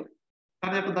వాల్యూస్ ఉంటాయి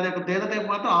దాని యొక్క డేటా టైప్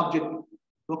మాత్రం ఆబ్జెక్ట్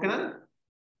ఓకేనా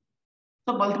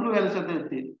సో మల్టిపుల్ వాల్యూస్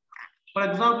అంటే ఫర్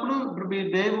ఎగ్జాంపుల్ ఇప్పుడు మీ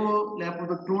నేమ్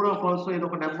లేకపోతే ట్రూడో ఫాల్స్ ఏదో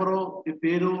ఒక నెంబరు మీ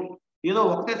పేరు ఏదో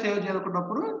ఒకటే సేవ్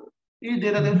చేయాలనుకున్నప్పుడు ఈ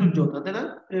డేటా టైప్స్ యూజ్ అవుతుంది అంతేనా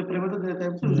ప్రిమిటివ్ డేటా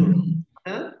టైప్స్ యూజ్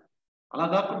అవుతుంది అలా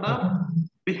కాకుండా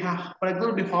ఫర్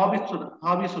ఎగ్జాంపుల్ మీ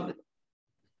హాబీస్ ఉన్నాయి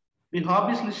మీ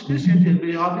హాబీస్ లిస్ట్ ని షేర్ చేయండి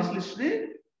మీ హాబీస్ లిస్ట్ ని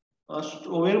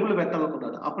వేరియబుల్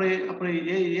పెట్టాలనుకున్నాను అప్పుడు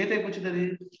ఏ టైప్ వచ్చింది అది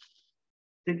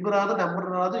స్ట్రింగ్ రాదు నెంబర్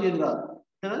రాదు ఏది రాదు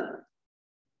అంతేనా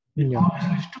మీ హాబీస్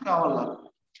లిస్ట్ కావాలి నాకు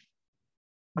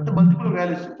అంటే మల్టిపుల్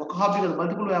వాల్యూస్ ఒక హాబీ కదా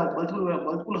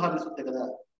మల్టిపుల్ హాబీస్ ఉంటాయి కదా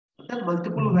అంటే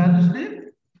మల్టిపుల్ వాల్యూస్ ని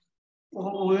ఒక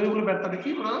వేరియబుల్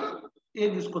పెట్టడానికి మనం ఏం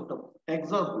తీసుకుంటాం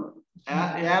ఎగ్జాంపుల్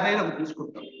యారే ఒకటి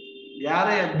తీసుకుంటాం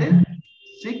యారే అంటే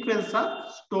sequence of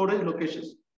storage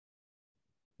locations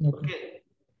okay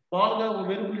మామూలుగా ఒక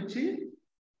వేరియబుల్ ఇచ్చి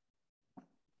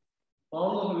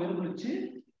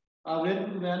ఆ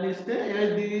వేరియబుల్ వాల్యూ ఇస్తే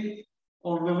ఏది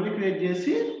ఒక మెమరీ క్రియేట్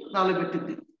చేసి దానిలో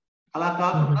పెట్టింది అలా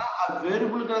కాకుండా ఆ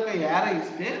వేరియబుల్ కనుక యారే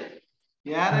ఇస్తే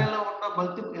యారేలో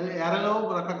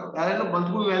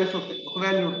మల్టిపుల్ వాల్యూస్ ఉంటాయి ఒక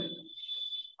వాల్యూ ఉంటుంది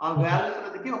ఆ వాల్యూస్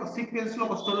అనేది ఒక సీక్వెన్స్ లో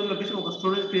ఒక స్టోరేజ్ లొకేషన్ ఒక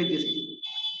స్టోరేజ్ క్రియేట్ చేసింది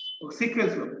ఒక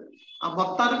సీక్వెన్స్ లో ఆ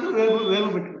మొత్తానికి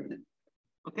వేరియబుల్ పెట్టుకుంది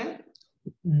ఓకే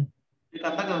మీకు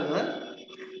అర్థం కాదు కదా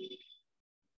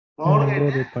మామూలుగా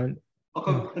అయితే ఒక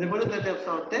ప్రిమిటివ్ డేటా టైప్స్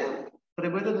అంటే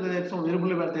ప్రిమిటివ్ డేటా టైప్స్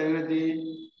వేరియబుల్ పెడితే ఏమైంది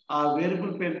ఆ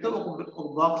వేరియబుల్ పేరుతో ఒక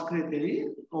బాక్స్ క్రియేట్ అయ్యి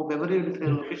ఒక మెమరీ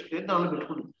లొకేషన్ క్రియేట్ దానిలో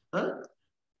పెట్టుకుంటుంది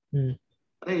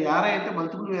అదే యారే అయితే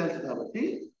మల్టిపుల్ వాల్యూస్ కాబట్టి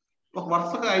ఒక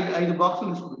వరుసగా ఐదు బాక్సులు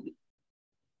తీసుకుంటుంది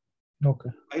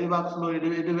 5 బాక్సులు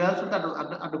ఎన్ని వాల్యూస్ ఉంటే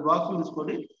అటు బాక్సులు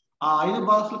తీసుకొని ఆ 5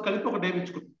 బాక్సులు కలిపి ఒక నేమ్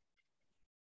ఇచ్చుకుంటుంది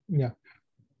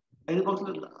 5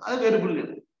 బాక్సులు అది వేరియబుల్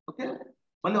నేమ్ ఓకే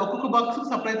మళ్ళీ ఒక్కొక్క బాక్స్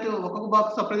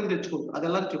సపరేట్ తెచ్చుకుంటాం అది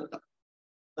ఎలా చెప్తా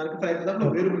దానికి ఫర్ ఎగ్జాంపుల్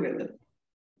వేరియబుల్ పెట్టారు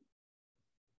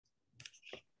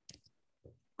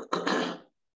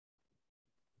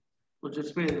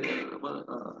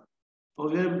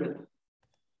వేరియబుల్ పెట్టారు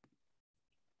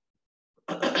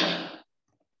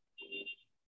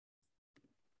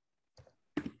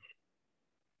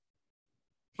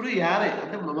ఇప్పుడు యారే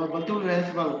అంటే మల్టిపుల్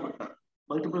వాల్యూస్ అనుకుంటారు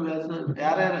మల్టిపుల్ వాల్యూస్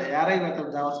యారే పెడతారు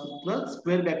జావాస్క్రిప్ట్ లో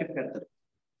స్క్వేర్ బ్రాకెట్ పెడతారు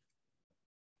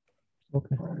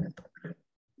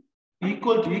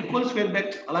ఈక్వల్ స్క్వేర్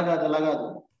బ్రాకెట్ అలా కాదు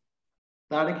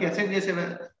దానికి అసైన్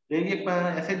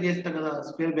చేస్తాం కదా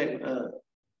స్క్వేర్ బ్రాకెట్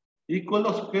ఈక్వల్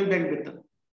లో స్క్వేర్ బ్రాకెట్ పెడతారు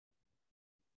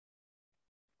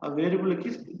ఆ వేరియబుల్ కి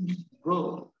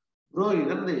బ్రో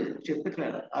ఇదండి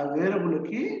చెప్పట్లేదు ఆ వేరియబుల్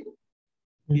కి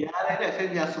యారే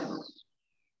అసైన్ చేస్తున్నాం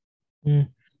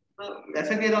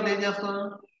అసైన్ చేయడం ఏం చేస్తాం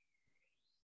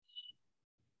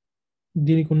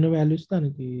దీనికి ఉన్న వాల్యూస్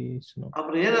దానికి ఇస్తున్నాం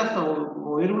అప్పుడు ఏం చేస్తాం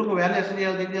వేరియబుల్ కు వాల్యూ అసైన్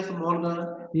చేయాలి ఏం చేస్తాం మామూలుగా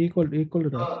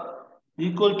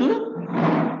ఈక్వల్ టు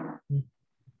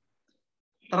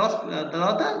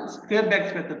తర్వాత స్క్వేర్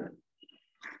బ్రాకెట్స్ పెట్టండి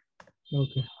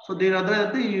సో దీని అర్థం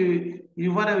ఏంటంటే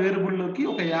ఇవ్వనే వేరియబుల్ లోకి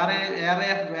ఒక యారే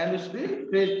ఆఫ్ వాల్యూస్ ని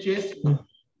క్రియేట్ చేసి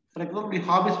ఫర్ ఎగ్జాంపుల్ మీ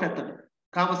హాబీస్ పెట్టండి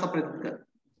కామ సపరేట్ గా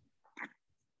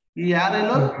ఈ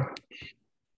యారేలో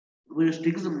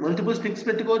స్టిక్స్ మల్టిపుల్ స్టిక్స్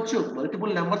పెట్టుకోవచ్చు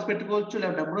మల్టిపుల్ నెంబర్స్ పెట్టుకోవచ్చు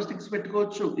లేదా నెంబర్ స్టిక్స్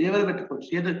పెట్టుకోవచ్చు ఏమైనా పెట్టుకోవచ్చు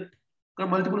ఏదో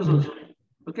మల్టిపుల్ సోర్స్.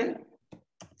 ఓకే,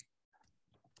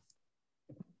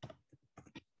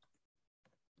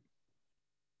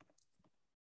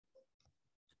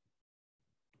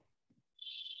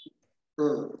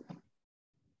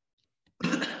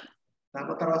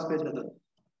 తర్వాత పేజ్ కదా.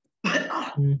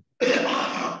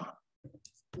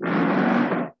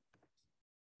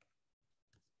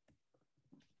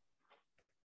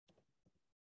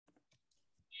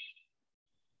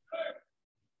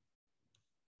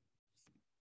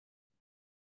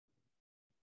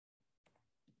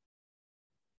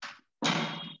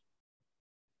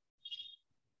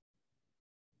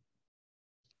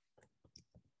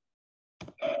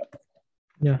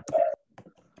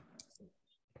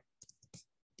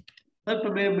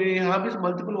 ఇప్పుడు మీ హాబీస్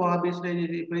మల్టిపుల్ హాబీస్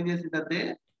ఇప్పుడు ఏం చేసిందంటే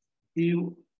ఈ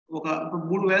ఒక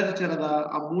 3 వేల్స్ ఇచ్చారు కదా,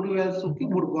 ఆ 3 వేల్స్ కి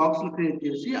 3 బాక్సులు క్రియేట్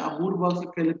చేసి ఆ 3 బాక్స్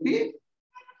కలిపి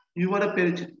యూఆర్ పేరు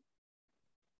ఇచ్చింది.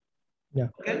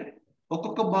 ఓకే,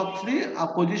 ఒక్కొక్క బాక్స్ ని ఆ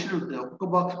పొజిషన్ ఉంటుంది, ఒక్కొక్క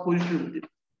బాక్స్ పొజిషన్ ఉంటుంది,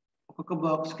 ఒక్కొక్క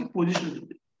బాక్స్ కి పొజిషన్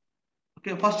ఉంటుంది.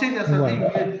 ఓకే, ఫస్ట్ ఏం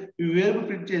చేస్తారంటే ఈ వేరియబుల్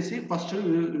ప్రింట్ చేసి ఫస్ట్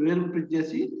వేరియబుల్ ప్రింట్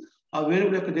చేసి ఆ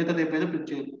వేరియబుల్ యొక్క డేటా టైప్ మీద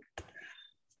ప్రింట్ చేయాలి.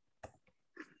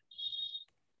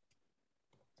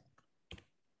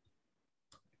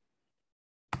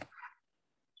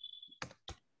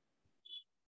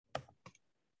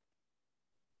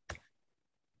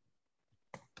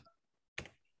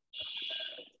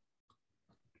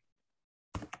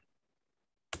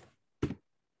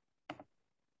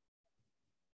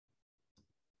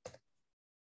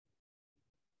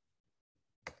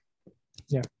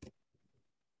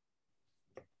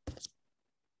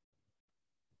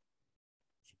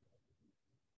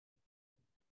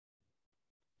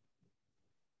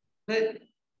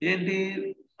 ఏంటి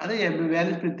అదే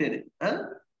వాల్యూస్ ప్రింట్ అయ్యేది.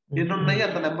 ఎన్ని ఉన్నాయి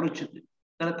అంత నెంబర్ వచ్చింది,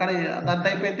 కానీ దాని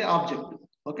టైప్ అయితే ఆబ్జెక్ట్.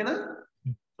 ఓకేనా,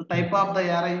 type of the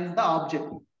యారై is the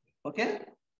object. Okay,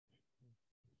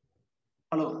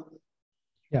 hello,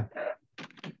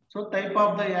 so type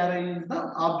of the యారై is the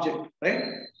object, right.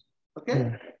 Okay,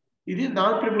 ఇది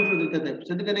నాన్ ప్రిమిటివ్ డేటా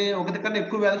టైప్స్, ఎందుకని ఒకటి కన్నా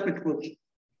ఎక్కువ వాల్యూస్ పెట్టుకోవచ్చు,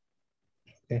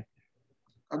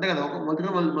 అంతే కదా. ఒక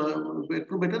మొదటిగా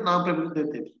ఎక్కువ పెట్టిన నాన్ ప్రిమిటివ్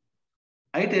డేటా టైప్స్.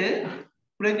 అయితే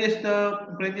ఇప్పుడు ఏం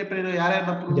చెప్పాను, యారై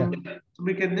అన్నప్పుడు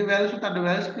మీకు ఎన్ని వాల్యూస్ ఉంటే అన్ని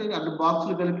వాల్యూస్ కి అన్ని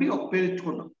బాక్సులు కలిపి ఒక పేరు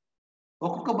ఇచ్చుకున్నాం.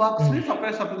 ఒక్కొక్క బాక్స్ ని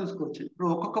సపరేట్ తీసుకోవచ్చు. ఇప్పుడు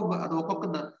ఒక్కొక్క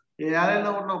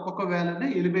యారైలో ఉన్న ఒక్కొక్క వాల్యూని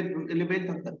ఎలిమెంట్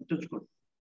అంతా గుర్తుంచుకోండి.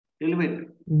 ఎలిమెంట్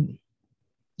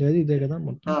ఇదే కదా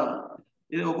మొత్తం,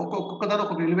 ఇది ఒక్కొక్క దాని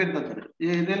ఒక ఎలిమెంట్ అంటారు.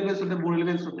 ఎన్ని ఎలిమెంట్స్ ఉంటాయి? 3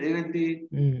 ఎలిమెంట్స్ ఉంటాయి. ఏంటి,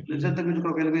 రిజల్ట్ మ్యూజిక్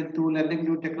ఒక ఎలిమెంట్, లెర్నింగ్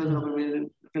న్యూ టెక్నాలజీ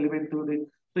ఒక ఎలిమెంట్.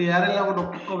 సో యారైలో ఉన్న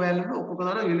ఒక్కొక్క వాల్యూను ఒక్కొక్క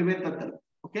దాని ఎలిమెంట్ అంటారు.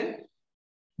 ఓకే,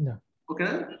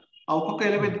 ఓకేనా, ఆ ఒక్కొక్క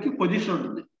ఎలిమెంట్ కి పొజిషన్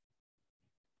ఉంటుంది.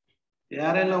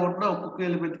 యారైలో ఉన్న ఒక్కొక్క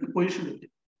ఎలిమెంట్ కి పొజిషన్ ఉంది.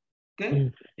 ఓకే,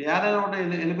 యారైలో ఉన్న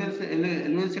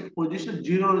ఎలిమెంట్స్ యొక్క పొజిషన్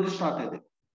 0 నుంచి స్టార్ట్ అయింది.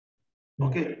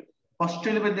 ఓకే, ఫస్ట్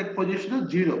ఎలిమెంట్ యొక్క పొజిషన్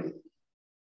 0,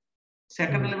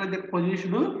 సెకండ్ ఎలిమెంట్ యొక్క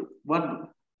పొజిషన్ 1,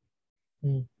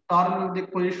 థర్డ్ ఎలిమెంట్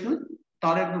యొక్క పొజిషన్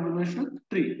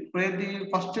 3. ఇప్పుడు ఏంటి,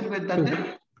 ఫస్ట్ ఎలిమెంట్ అంటే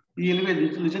ఈ ఎలిమెంట్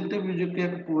లిసన్ టు మ్యూజిక్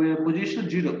యొక్క పొజిషన్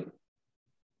 0,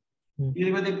 ఈ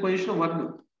ఎలిమెంట్ యొక్క పొజిషన్ 1.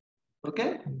 ఓకే,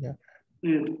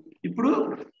 ఇప్పుడు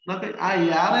నాకు ఆ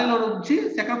యారైలో నుంచి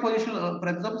second position,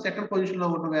 for example second position లో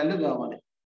ఉన్న వాల్యూ కావాలి.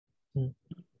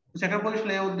 సెకండ్ పొజిషన్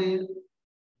లో ఏముంది,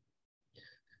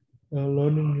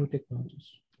 లెర్నింగ్ న్యూ టెక్నాలజీస్.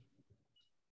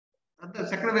 అంటే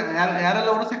సెకండ్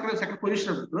యారైలో ఉన్న సెకండ్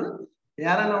పొజిషన్,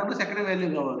 యారైలో ఉన్న సెకండ్ వాల్యూ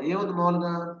కావాలి. ఏముంది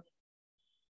మామూలుగా,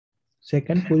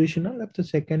 సెకండ్ పొజిషన్ లేకపోతే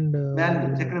second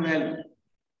value.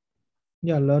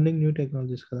 Learning new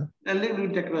technologies కదా, లెర్నింగ్ న్యూ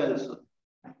టెక్నాలజీస్.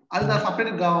 అది నాకు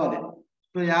సపరేట్ కావాలి.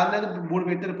 ఇప్పుడు యారైలో 3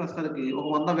 పెట్టిన ప్రస్తుతానికి ఒక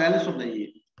 100 వాల్యూస్ ఉన్నాయి.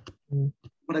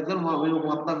 ఫర్ ఎగ్జాంపుల్ మీరు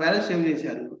 100 వాల్యూస్ సేవ్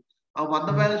చేశారు. ఆ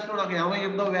 100 వాల్యూస్ లో నాకు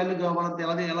 88వ వాల్యూ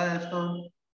కావాలంటే ఎలా చేస్తాం,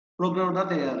 ప్రోగ్రామ్ దా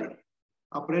చేయాలి.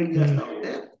 అప్పుడు ఏం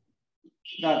చేస్తామంటే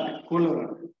దాన్ని కోడ్లో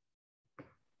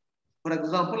ఫర్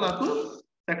ఎగ్జాంపుల్ నాకు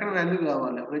సెకండ్ వాల్యూ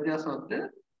కావాలి. అప్పుడు ఏం చేస్తామంటే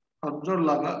కన్సోల్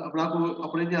లాగా నాకు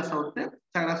అప్పుడు ఏం చేస్తామంటే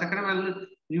సెకండ్ వాల్యూ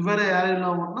యువర్ యారైలో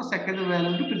ఉన్న సెకండ్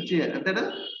వాల్యూని ప్రింట్ చేయాలి, అంతేనా.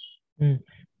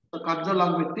 కన్సోల్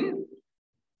లాగా పెట్టి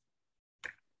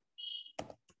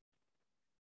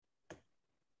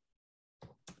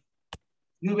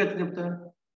యూ పెడితే చెప్తా,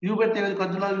 యూ పెడితే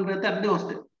కన్సోల్ లాగా యూ పెడితే అన్నీ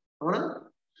వస్తాయి, అవునా.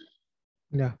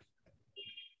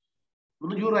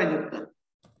 ముందు యూ రాయి చెప్తాను.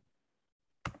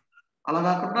 అలా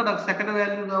కాకుండా నాకు సెకండ్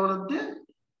వాల్యూ కావాలంటే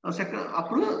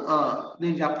అప్పుడు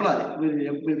నేను చెప్పాలి,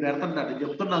 మీరు పెడతాను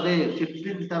చెప్తున్నా, అదే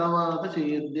చెప్పిన తర్వాత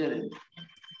చెయ్యండి అనేది.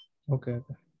 ఓకే,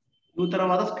 యూ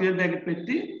తర్వాత స్క్రీన్ బ్రాకెట్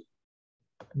పెట్టి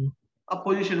ఆ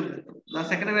పొజిషన్ పెడతాం. నా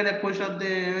సెకండ్ వాల్యూ పొజిషన్ అంతే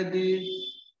ఏమైంది,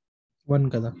 1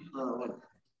 కదా.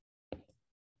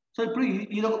 సో ఇప్పుడు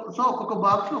ఇది సో ఒక్కొక్క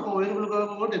బాక్స్ ఒక వేరియబుల్ గా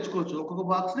కూడా తెచ్చుకోవచ్చు, ఒక్కొక్క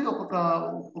బాక్స్ ని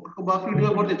ఒక్కొక్క బాక్స్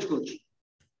విడిగా కూడా తెచ్చుకోవచ్చు,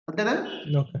 అంతేనా?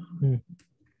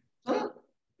 సో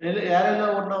యారేలో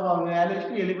ఉన్న వాల్యూస్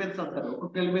ని ఎలిమెంట్స్ అంటారు.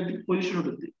 ఒక్కొక్క ఎలిమెంట్ కి పొజిషన్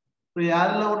ఉంటుంది. ఇప్పుడు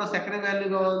యారేలో ఉన్న సెకండ్ వాల్యూ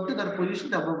కావాలంటే దాని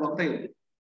పొజిషన్ నెంబర్ 1 అయింది.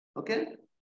 ఓకే,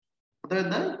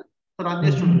 అర్థమైందా? సో రన్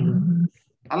చేసి చూడండి.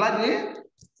 అలాగే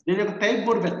నేను ఒక టైప్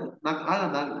బోర్డు పెట్టాను. నాకు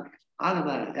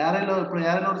ఆగండి యారేలో ఇప్పుడు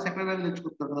యారేలో ఉన్న సెకండ్ వాల్యూ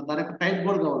తెచ్చుకుంటున్నాను కదా, దాని యొక్క టైప్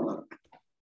బోర్డు కావాలి నాకు.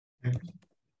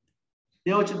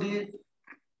 ఏమొచ్చింది?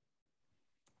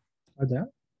 అదా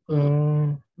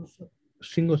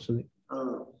స్ట్రింగ్ వస్తుంది.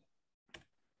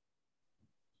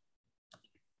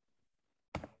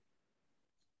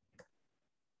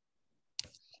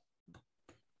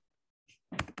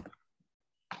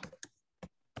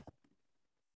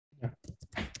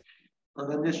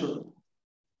 రన్ చేసి చూడండి.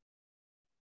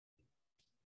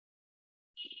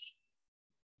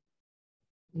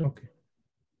 ఓకే,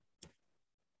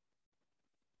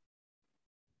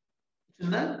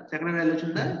 వచ్చిందా? సెకండ్ వాల్యూ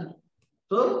వచ్చిందా?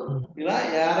 సో ఇలా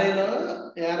యారైలో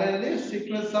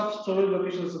సీక్వెన్స్ ఆఫ్ స్టోరేజ్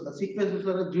లొకేషన్స్ ఉంటాయి. సీక్వెన్స్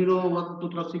 0 1 2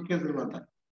 3 సీక్వెన్స్ అనమాట.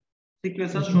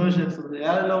 సీక్వెన్స్ ఆఫ్ స్టోరేజ్ చేస్తుంది.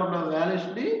 యారైలో ఉన్న వాల్యూస్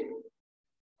ని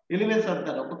ఎలిమెంట్స్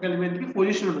అంటారు. ఒక్కొక్క ఎలిమెంట్ కి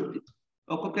పొజిషన్ ఉంటుంది.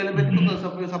 ఒక్కొక్క ఎలిమెంట్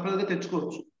కి సపరేట్ గా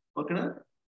తెచ్చుకోవచ్చు. ఓకేనా?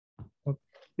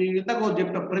 మీకు ఇంతకు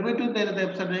చెప్తాం ప్రిమిటివ్ డేటా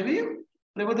టైప్స్ అనేవి.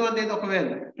 ప్రిమిటివ్ అనేది ఒక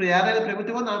వాల్యూ. ఇప్పుడు యారైలో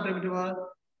ప్రిమిటివా నాన్ ప్రిమిటివా?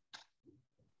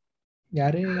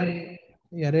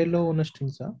 యారేలో ఉన్న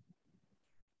స్ట్రింగ్సా?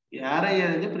 యారై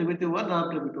అనేది ప్రిమిటివా నాన్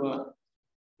ప్రిమిటివా?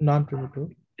 Non primitive.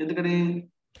 ఎందుకని?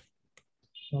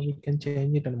 we can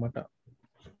change it అన్నమాట.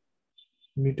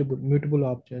 mutable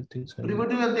object things.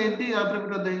 ప్రిమిటివ్ అంటే ఏంటి, నాన్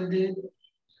ప్రిమిటివ్ అంటే ఏంటి?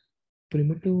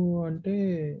 ప్రిమిటివ్ అంటే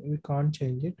we can't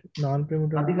change it. Non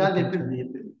primitive అది కాదు చెప్పింది.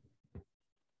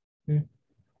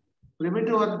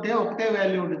 ప్రిమిటివ్ అంటే ఒకటే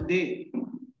వాల్యూ ఉంటుంది.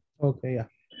 Okay, yeah.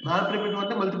 నాన్ ప్రిమిటివ్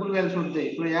అంటే మల్టిపుల్ వాల్యూస్ ఉంటాయి.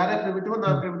 ఇప్పుడు యారై primitive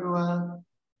non primitive?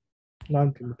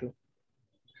 Non primitive.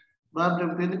 Non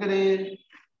primitive ఎందుకని?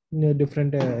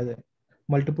 డిఫరెంట్ అదే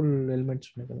మల్టిపుల్ ఎలిమెంట్స్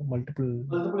ఉన్నాయి కదా, మల్టిపుల్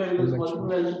వాల్యూస్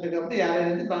ఉంటాయి కాబట్టి యారై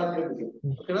అనేది నాన్ ప్రిమిటివ్.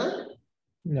 ఓకేనా?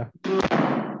 యా.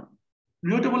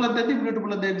 మ్యూటబుల్ అంటే ఏంటి?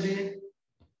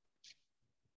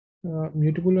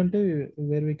 మ్యూటబుల్ అంటే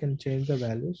where we can change the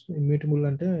values. Immutable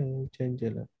అంటే చేంజ్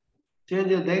చేయలేదు,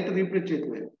 డైరెక్ట్ రీప్లేస్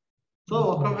చేయటమే. సో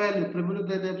ఒక వాల్యూ ప్రిమిటివ్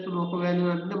టైప్స్ ఒక వాల్యూ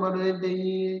అంటే మనం ఏంటి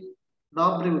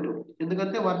నాన్ ప్రిమిటివ్,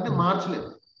 ఎందుకంటే వాటిని మార్చలేదు.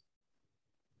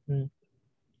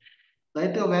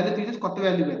 డైరెక్ట్ వాల్యూ తీసేసి కొత్త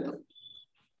వాల్యూ పెడతాం,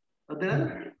 అంతేనా?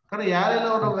 కానీ యారేలో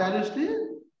ఉన్న వాల్యూస్ ని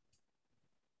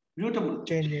మ్యూటబుల్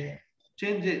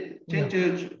చేంజ్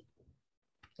చేయొచ్చు.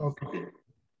 ఓకే,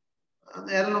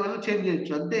 యారేలో వాల్యూ చేంజ్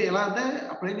చేయొచ్చు. అంటే ఎలా అంటే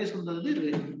అప్పుడు ఏం చేసుకుంటుంది,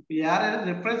 యారే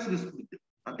రిఫరెన్స్ తీసుకుంటుంది.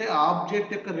 అంటే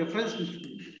ఆబ్జెక్ట్ యొక్క రిఫరెన్స్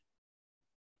తీసుకుంటుంది.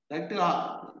 డైరెక్ట్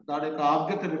దాని యొక్క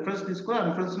ఆబ్జెక్ట్ రిఫరెన్స్ తీసుకొని ఆ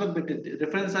రిఫరెన్స్ లో పెట్టింది.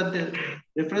 రిఫరెన్స్ అంటే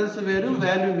రిఫరెన్స్ వేరు,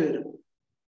 వాల్యూ వేరు.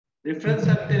 రిఫరెన్స్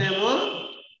అంటేనేమో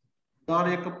దాని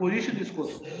యొక్క పొజిషన్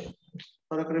తీసుకోవచ్చు,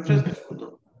 దాని యొక్క రిఫరెన్స్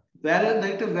తీసుకుంటాం. వాల్యూ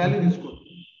డైరెక్ట్ వాల్యూ తీసుకోవచ్చు.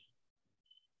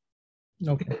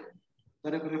 ఓకే,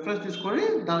 దాని యొక్క రిఫరెన్స్ తీసుకొని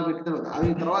దాన్ని పెట్టిన తర్వాత అది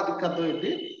తర్వాత ఇంకా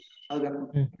అర్థమైంది. అది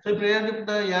సో ఇప్పుడు ఏం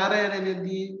చెప్తున్నా, యారై అనేది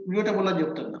ఏంటి మ్యూటబుల్ అని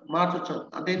చెప్తున్నా, మార్చొచ్చు.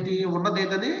 అంటే ఏంటి ఉన్న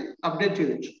డేటాని అప్డేట్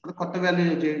చేయొచ్చు, అంటే కొత్త వాల్యూ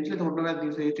చేయొచ్చు, లేదా ఉన్న వాల్యూ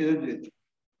తీసేయచ్చు, ఏదో చేయొచ్చు.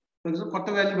 ఫర్ ఎగ్జాంపుల్ కొత్త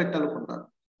వాల్యూ పెట్టాలనుకున్నా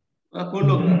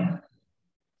కోడ్లో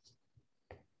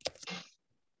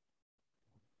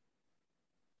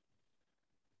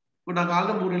ఇప్పుడు నాకు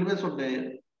ఆల్రెడీ 3 ఎలిమెంట్స్ ఉంటాయి.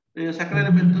 సెకండ్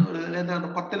ఎలిమెంట్ లేదా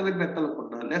కొత్త ఎలిమెంట్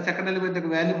పెట్టాలనుకున్నా, లేదా సెకండ్ ఎలిమెంట్ యొక్క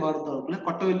వాల్యూ మారుతాం అనుకున్నా,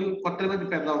 కొత్త ఎలిమెంట్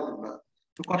పెడదాం అనుకున్నా.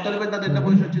 కొత్త ఎలిమెంట్ అది ఎంత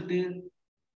పొజిషన్ వచ్చింది?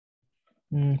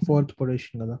 4th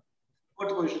పొజిషన్ కదా.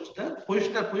 4th పొజిషన్ వచ్చిందా?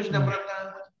 పొజిషన్ నెంబర్ ఎంత?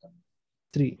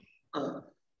 3.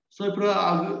 సో ఇప్పుడు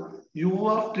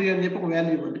u(3) అని చెప్పి ఒక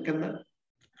వాల్యూ ఇవ్వండి కింద.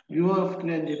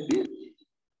 u(3) అని చెప్పి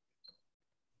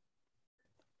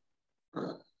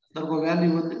దానికి ఒక వాల్యూ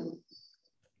ఇవ్వండి.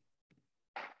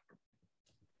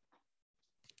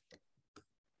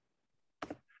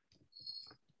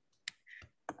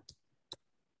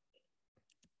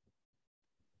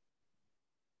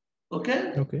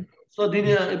 ఓకే, సో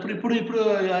దీని ఇప్పుడు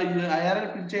యారై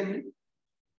ప్రింట్ చేయండి.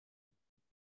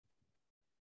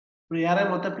 ఇప్పుడు యారై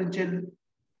మొత్తం ప్రింట్ చేయండి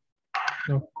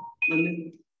మళ్ళీ.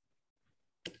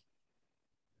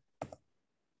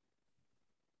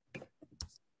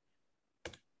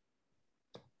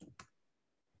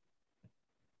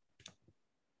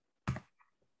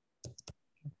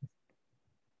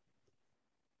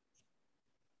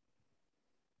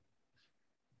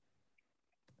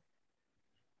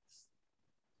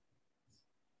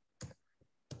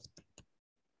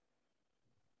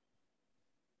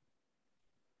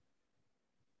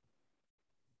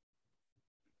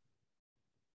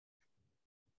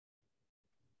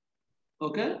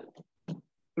 ఓకే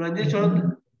ఇప్పుడు రన్ చేసి చూడండి.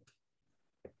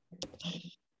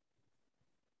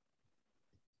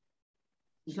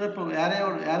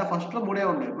 యారో ఫస్ట్ లో 3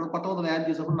 ఉన్నాయి, ఇప్పుడు కొత్త యాడ్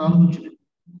చేసినప్పుడు 4 వచ్చింది.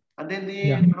 అంటే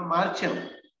మనం మార్చాం,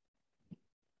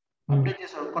 అప్డేట్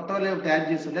చేసాం, కొత్త వాల్యూ యాడ్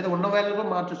చేసాం, లేదా ఉన్న వాల్యూ కూడా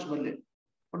మార్చొచ్చు. మళ్ళీ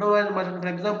ఉన్న value March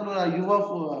for example you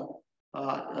of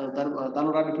దాని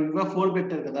ఇప్పుడు UF4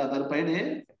 పెట్టారు కదా, దానిపైన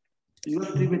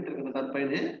UF3 పెట్టారు కదా,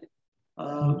 దానిపైన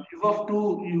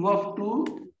UF2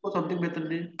 సంథింగ్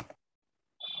పెట్టండి.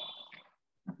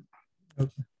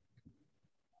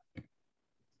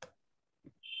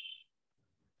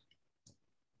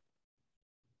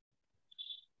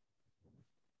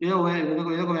 ఏదో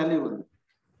ఒక వాల్యూ ఇవ్వండి,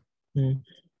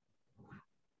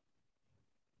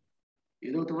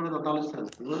 ఏదో ఒకటి కూడా నాకు ఆలోచిస్తాను.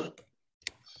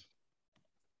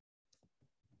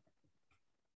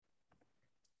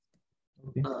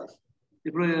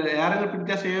 ఇప్పుడు యారో ప్రింట్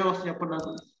చేస్తే ఏమేమి వస్తాయి చెప్పండి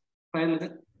నాకు ఫైనల్ గా.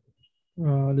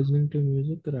 Listening to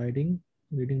music,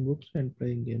 reading books and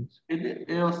playing games.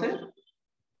 ఏమేమి వస్తాయి?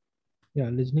 Yeah,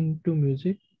 listening to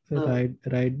music,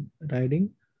 riding,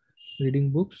 reading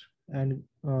books and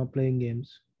playing games.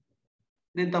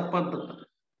 నేను తప్పు అంటున్నా.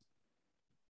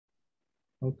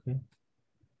 Okay.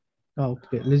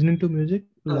 Okay. Listening to music,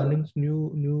 learning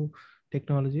new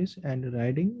technologies and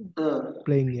riding,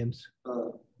 playing games.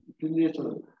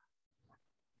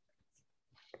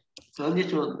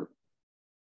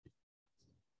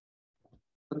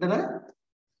 అంతేనా?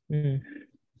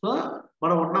 So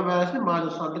మనం ఉన్న values ని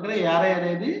మారుస్తాం. అందుకనే యారే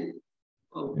అనేది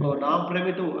నాన్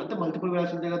ప్రైమేటివ్, అంటే మల్టిపుల్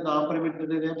వాల్యూస్ ఉంటాయి కదా, నాన్ ప్రైమేటివ్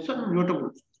అనేది మ్యూటబుల్.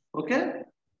 ఓకే,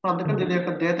 అందుకని దీని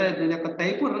యొక్క డేటా, దీని యొక్క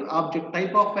type object,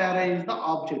 type of array is the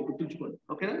object, గుర్తుంచుకోండి.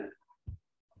 ఓకేనా?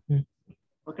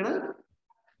 ఓకేనా?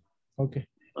 ఓకే.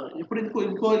 ఇప్పుడు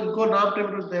ఇంకో నాన్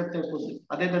ప్రైమేటివ్ టైప్ ఉంది,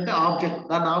 అదేంటంటే ఆబ్జెక్ట్.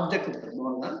 దాన్ని ఆబ్జెక్ట్ అంటారు.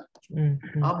 బాగుందా?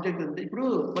 ఆబ్జెక్ట్ అంటే ఇప్పుడు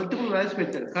మల్టిపుల్ వాల్యూస్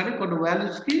పెట్టారు, కానీ కొన్ని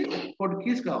వాల్యూస్ కి కొన్ని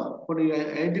కీస్ కావాలి, కొన్ని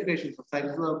ఐడెంటిఫికేషన్స్. ఫర్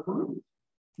ఎగ్జాంపుల్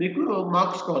మీకు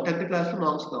మార్క్స్ కావాలి, 10th క్లాస్ లో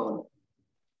మార్క్స్ కావాలి.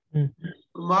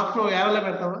 మార్క్స్ లో యారలో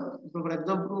పెడతామా? ఇప్పుడు ఫర్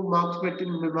ఎగ్జాంపుల్ మార్క్స్ పెట్టి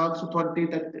మార్క్స్ 20,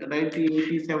 30, 90,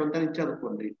 80, 70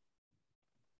 ఇచ్చారనుకోండి,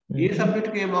 ఏ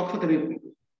సబ్జెక్ట్ కి ఏ మార్క్స్ తెలియదు మీకు,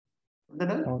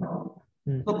 అంతేనా?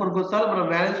 సో కొన్నిసార్లు మన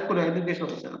వాల్యూస్ కొన్ని ఐడెంటిఫికేషన్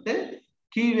వస్తాయి, అంటే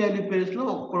కీ వాల్యూ పేజ్ లో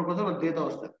కొన్ని మన డేటా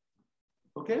వస్తాయి.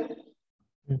 ఓకే,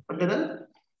 అంతేనా?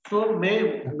 సో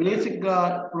బేసిక్ గా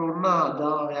ఇప్పుడు ఉన్న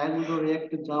యాంగులర్,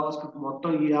 రియాక్ట్, జావాస్క్రిప్ట్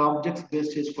మొత్తం ఈ ఆబ్జెక్ట్స్ బేస్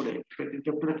చేసుకునే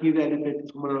చెప్తున్న కీ వాల్యూ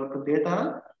పేజ్ మన డేటా,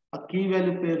 ఆ కీ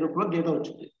వాల్యూ పేరు రూపంలో డేటా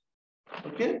వచ్చింది.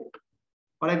 ఓకే,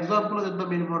 ఫర్ ఎగ్జాంపుల్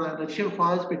మీరు మన రెసిషన్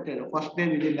ఫాల్స్ పెట్టారు, ఫస్ట్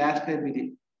నేమ్ ఇది, లాస్ట్ నేమ్ ఇది,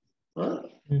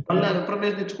 మళ్ళీ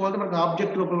ఇన్ఫర్మేషన్ ఇచ్చుకోవాలి, మనకు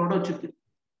ఆబ్జెక్ట్ రూపంలో కూడా వచ్చింది.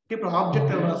 ఇప్పుడు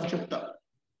ఆబ్జెక్ట్ రాసి చెప్తా,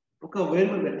 ఒక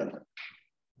వేరియబుల్ పెట్టాలి,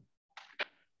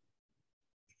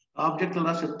 ఆబ్జెక్ట్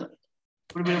రాసి చెప్తా.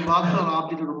 ఇప్పుడు మీరు మార్క్స్ లో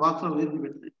ఆబ్జెక్ట్, మార్క్స్ లో వేరియబుల్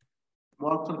పెట్టండి,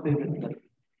 మార్క్స్ అని పేరు పెట్టారు,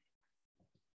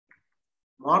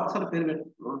 మార్క్స్ అని పేరు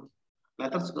పెట్టారు,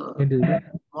 లెటర్స్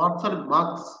మార్క్స్ అని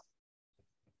మార్క్స్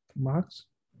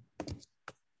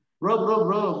బ్రో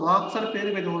మార్క్స్ అని పేరు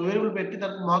పెట్టి వేరియబుల్ పెట్టి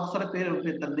దానికి మార్క్స్ అని పేరు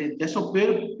పెట్టండి. జస్ట్ ఒక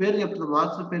పేరు చెప్తున్నాను,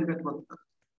 మార్క్స్ అని పేరు పెట్టమంటున్నాను.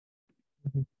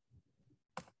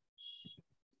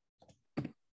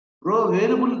 బ్రో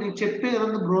వేరియబుల్ నీకు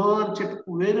చెప్పేది బ్రో అని చెప్పు,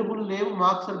 వేరియబుల్ నేమ్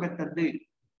మార్క్స్ అని పెట్టండి.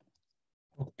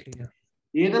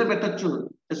 ఏదైనా పెట్టచ్చు,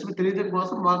 జస్ట్ మీకు తెలియజేయడం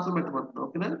కోసం మార్క్స్ అని పెట్టమంటున్నాను.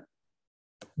 ఓకేనా?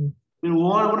 మీరు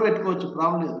ఓవర్ కూడా పెట్టుకోవచ్చు,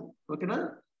 ప్రాబ్లం లేదు. ఓకేనా?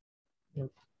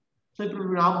 సో ఇప్పుడు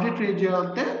మీరు ఆబ్జెక్ట్ ఏం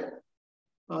చేయాలంటే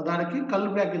దానికి కళ్ళు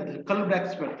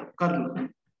బ్రాకెట్స్ పెడతాం, కర్లు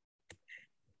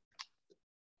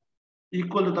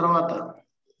ఈక్వల్ తర్వాత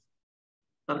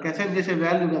దానికి అసైన్ చేసే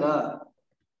వాల్యూ కదా,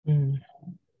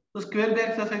 స్క్వేర్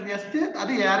బ్రాకెట్స్ అసైన్ చేస్తే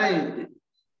అది యారే అయింది.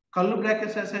 కళ్ళు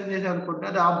బ్రాకెట్స్ అసైన్ చేసి అనుకుంటే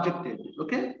అది ఆబ్జెక్ట్ అయింది.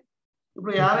 ఓకే,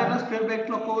 ఇప్పుడు యారైనా స్క్వేర్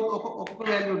బ్రాకెట్ లో ఒక్కొక్క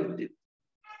వాల్యూ ఉంటుంది,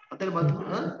 అంతే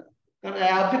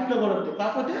ఆబ్జెక్ట్ లో కూడా ఉంటుంది,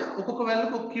 కాకపోతే ఒక్కొక్క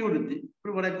వాల్యూకి ఒక కీ ఉంటుంది.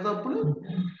 ఇప్పుడు ఫర్ ఎగ్జాంపుల్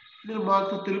నేను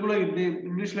మాకు తెలుగులో హిందీ,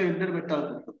 ఇంగ్లీష్ లో హిందీ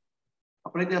పెట్టాలనుకుంటాను.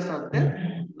 అప్పుడు ఏం చేస్తానంటే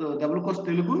డబుల్ కోర్స్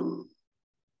తెలుగు,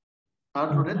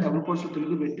 దాంట్లోనే డబుల్ కోర్స్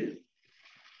తెలుగు పెట్టి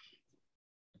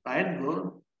రాయండి,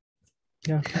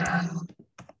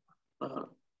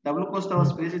 డబుల్ కోర్స్ తర్వాత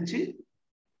స్పేస్ ఇచ్చి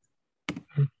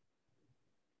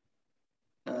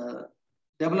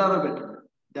డబుల్ ఆరో పెట్టండి,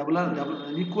 డబుల్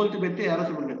ఈక్వల్ టు పెట్టి యారో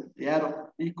సింబల్ పెట్టండి, యారో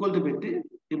ఈక్వల్ టు పెట్టి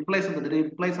ఇంప్లైస్ ఉంటుంది,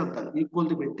 ఇంప్లైస్ అంటారు, ఈక్వల్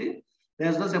టు పెట్టి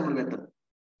రేస్ సింబల్ పెట్టండి,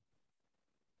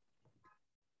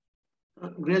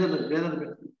 గ్రేదర్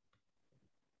పెట్టండి,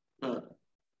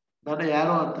 దాంట్లో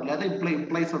యారో అంటారు, లేదా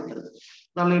ఇంప్లైస్ అంటారు,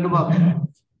 దానిలో 2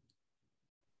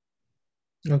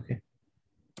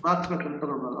 మార్క్స్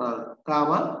పెట్టంటారు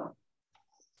కామా,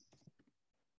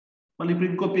 మళ్ళీ ఇప్పుడు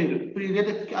ఇంకో పేరు. ఇప్పుడు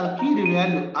ఇదైతే కీ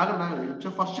వాల్యూ ఆగండి,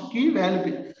 first key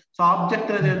value. So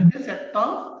object అనేది set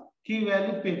of key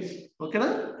value pairs. ఓకేనా?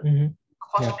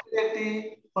 ఫస్ట్ ఏంటి,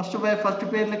 ఫస్ట్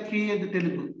పేర్ల కీ ఏంటి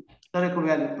తెలుగు, దాని యొక్క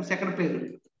వాల్యూ. ఇప్పుడు సెకండ్ పేరు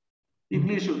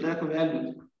ఇంగ్లీషు, దాని యొక్క వాల్యూ.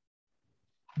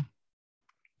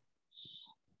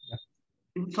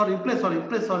 సారీ ఇంప్రెస్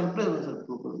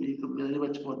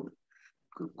మర్చిపోతుంది.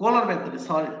 కోలన్ మెథడ్,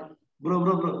 సారీ బ్రో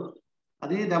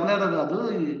అది డబుల్ యారో కాదు,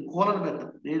 ఈ కోలన్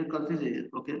మెథడ్, నేను కన్ఫ్యూజ్ అయ్యాను.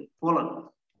 Okay, colon.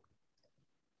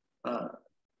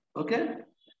 ఓకే,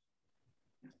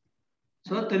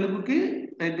 సో తెలుగుకి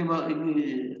 90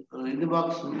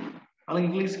 మార్క్స్, అలాగే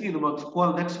ఇంగ్లీష్కి 2 మార్క్స్.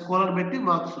 నెక్స్ట్ కోలన్ పెట్టి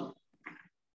మార్క్స్.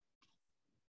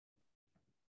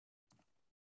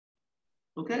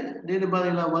 ఓకే, నేను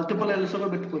ఇలా మల్టిపుల్ ఎల్స్ కూడా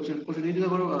పెట్టుకోవచ్చు. కొంచెం నీట్గా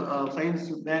కూడా సైన్స్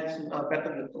మ్యాథ్స్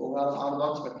పెట్టండి, 6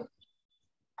 మార్క్స్ పెట్టండి.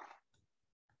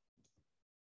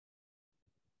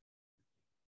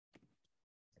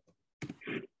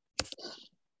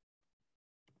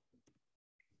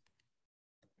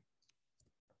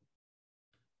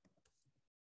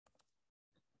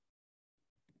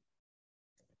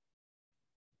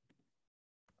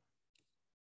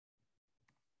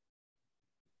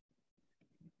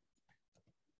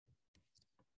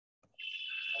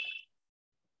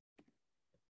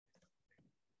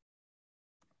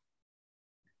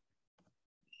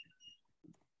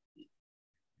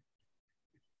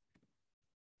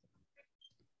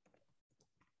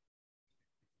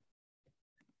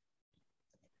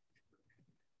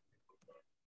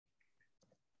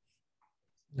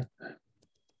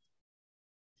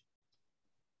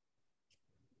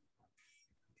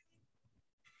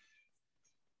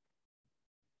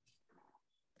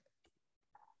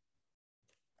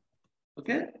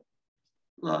 ఓకే,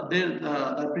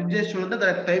 ప్రింట్ చేసి చూడండి,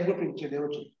 దాని టైప్ కూడా ప్రింట్ చేయండి.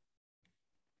 ఏమొచ్చు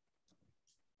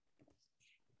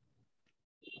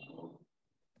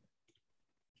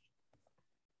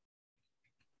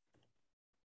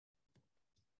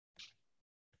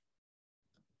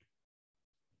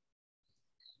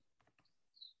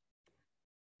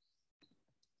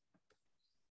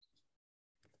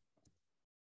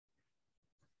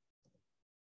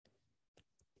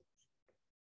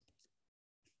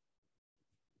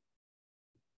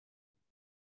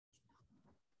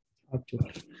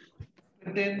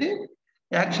ఏంటి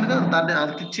యాక్చువల్గా దాన్ని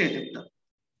అతికిచ్చేయండి చెప్తా.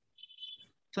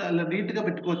 సో అలా నీట్ గా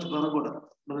పెట్టుకోవచ్చు.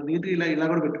 మనం నీట్ ఇలా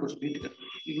కూడా పెట్టుకోవచ్చు నీట్ గా.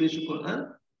 ఇంగ్లీష్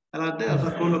ఎలా అంటే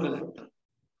అసలు కోడ్లో కదా చెప్తాను.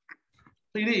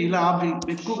 సో ఇది ఇలా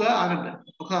ఎక్కువగా ఆగండి.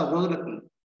 ఒక రోజులకు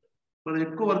మనం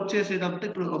ఎక్కువ వర్క్ చేసేదంటే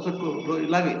ఇప్పుడు ఒక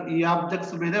ఇలాగే ఈ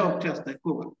ఆబ్జెక్ట్స్ మీదే వర్క్ చేస్తాం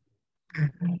ఎక్కువగా.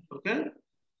 ఓకే,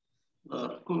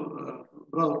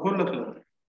 కోడ్లోకి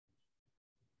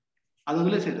అది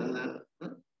వదిలేసేది,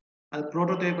 అది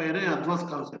ప్రోటోటైప్ అయినా అడ్వాన్స్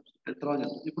కాన్సెప్ట్ తర్వాత.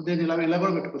 ఇప్పుడు నేను ఇలా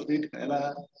కూడా పెట్టుకోవచ్చు నీట్గా. ఎలా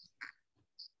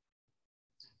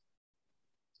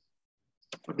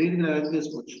నీట్గా వర్క్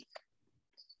చేసుకోవచ్చు.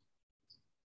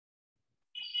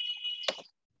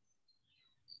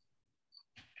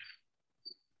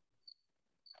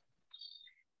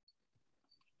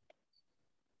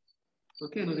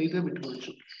 ఓకే, నువ్వు నీట్గా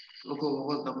పెట్టుకోవచ్చు.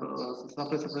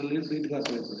 సపరేట్ నీట్గా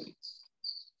అర్థమవుతుంది.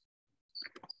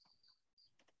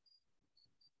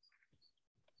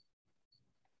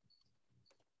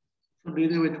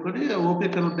 నీట్గా పెట్టుకొని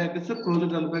open colour brackets, close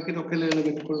colour bracket ఒకే లైన్లో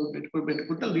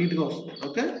పెట్టుకుంటే నీట్గా వస్తుంది.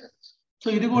 ఓకే, సో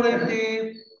ఇది కూడా ఏంటి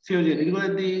సేవ్ చేయండి. ఇది కూడా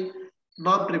ఏంటి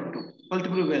నాన్ ప్రిమిటివ్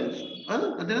మల్టిపుల్ వాల్యూస్,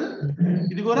 అంతేనా?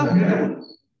 ఇది కూడా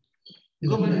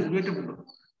బ్యూటిఫుల్.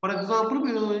 ఫర్ ఎగ్జాంపుల్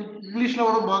మీరు ఇంగ్లీష్ లో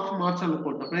కూడా మార్క్స్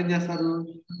మార్చాలనుకోండి, అప్పుడు ఏం చేస్తారు?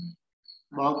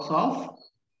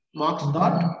 మార్క్స్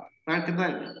డాట్ ర్యాంక్ కింద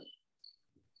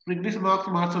ఇంగ్లీష్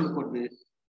మార్క్స్ మార్చాలనుకోండి,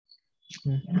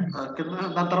 కింద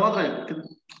దాని తర్వాత రాయండి,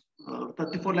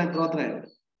 34 లైన్ తర్వాత రాయండి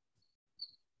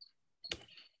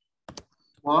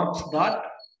మార్క్స్ డాట్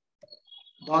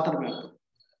అని పెడతాం.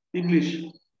 ఇంగ్లీష్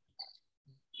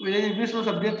లో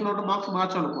సబ్జెక్ట్ లో ఉన్న మార్క్స్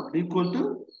మార్చాలనుకోండి, ఈక్వల్ టు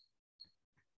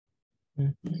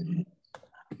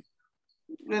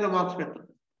వేరే మార్క్స్ పెట్టండి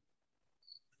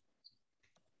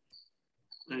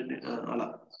అలా.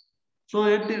 సో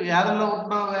ఏంటి యాభైలో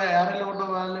ఉన్న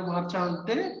వాళ్ళని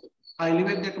మార్చాలంటే ఆ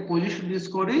ఎలిమెంట్ యొక్క పొజిషన్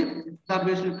తీసుకొని దాని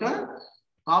బేస్ యొక్క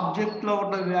ఆబ్జెక్ట్ లో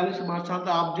ఉన్న వాల్యూస్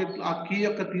మార్చాలంటే ఆబ్జెక్ట్ ఆ కీ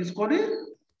యొక్క తీసుకొని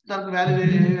దానికి వాల్యూ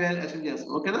అసైన్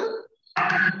చేస్తాం. ఓకేనా?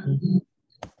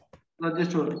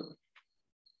 జస్ట్ చూడండి.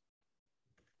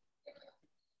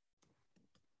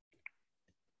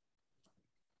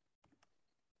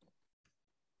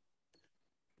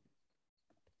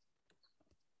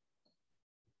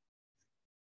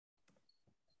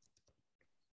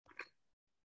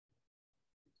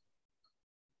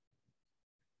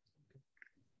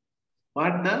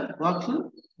 వాడినా మార్క్స్,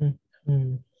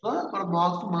 మనం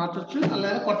మార్క్స్ మార్చొచ్చు,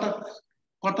 అలాగే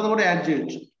కొత్తది కూడా యాడ్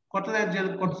చేయొచ్చు.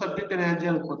 కొత్త సబ్జెక్ట్ యాడ్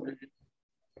చేయాలనుకోండి,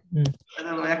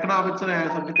 ఎకనామిక్స్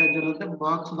సబ్జెక్ట్ ఏం జరిగితే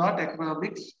మార్క్స్ డాట్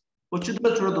ఎకనామిక్స్ వచ్చిందో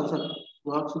చూడదు సార్.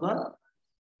 మార్క్స్ డాట్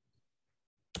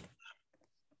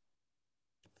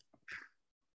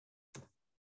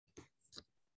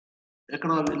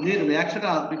ఎకనామిక్ లేదు,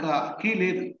 యాక్చువల్గా మీకు కీ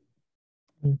లేదు,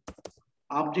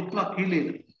 ఆబ్జెక్ట్ లో కీ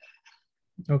లేదు.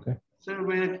 ఓకే. సో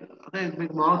అదే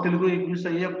మీకు మామూలు తెలుగు ఇంగ్లీష్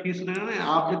అయ్యే కీస్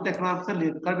ఆబ్జెక్ట్ ఎకనామిక్స్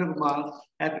లేదు. కానీ మీకు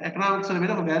ఎకనామిక్స్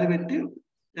మీద ఒక వాల్యూ పెట్టి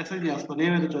ఎక్సైజ్ చేస్తాను.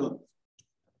 ఏమైనా చదువు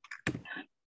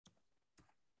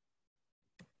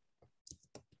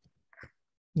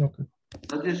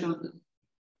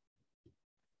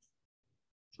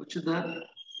వచ్చిందా?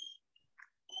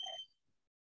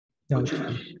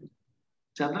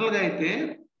 జనరల్ గా అయితే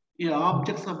ఈ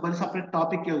ఆబ్జెక్ట్స్ సంబంధించి separate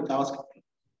topic JavaScript.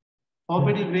 How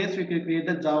many ways we can create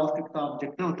the JavaScript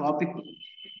object topic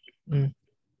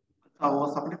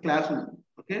separate class ఉంది.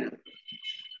 ఓకే,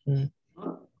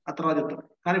 ఆ తర్వాత చెప్తాం.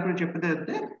 కానీ ఇప్పుడు చెప్పేది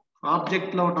అంటే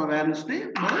ఆబ్జెక్ట్ లో ఉన్న వాల్యూస్ ని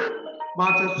మనం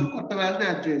మార్చవచ్చు, కొత్త వాల్యూస్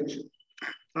యాడ్ చేయొచ్చు.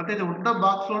 అంటే ఇది ఉన్న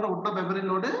బాక్స్ లోనే ఉన్న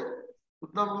మెమరీలోనే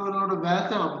ఉన్న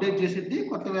వాల్యూస్ అప్డేట్ చేసింది,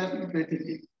 కొత్త వాల్యూస్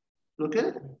పెట్టింది. ఓకే,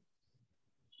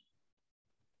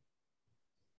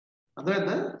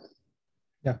 అర్థమైందా?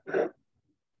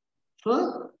 సో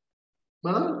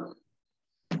మనం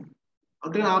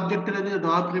అంటే ఆబ్జెక్ట్ అనేది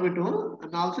non primitive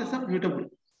and also is mutable.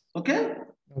 Okay,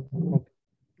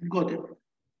 ఇంకోటి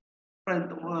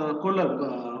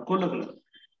కోళ్ళకులు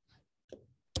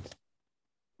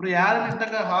ఇప్పుడు యాభై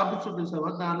ఇంతగా హాబీస్ చూపిస్తావా,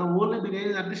 దానిలో ఓన్లీ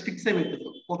మీరు అన్ని స్టిక్స్ ఏ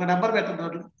పెట్టారు, ఒక నెంబర్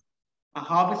పెట్టారు. ఆ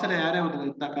హాబీస్ అనే యారే ఉంటుంది.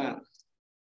 ఇందాక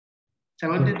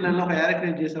 17 ఒక యారే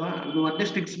క్రియేట్ చేసావా, నువ్వు అన్ని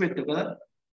స్టిక్స్ పెట్టావు కదా,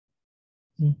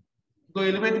 ఇంకో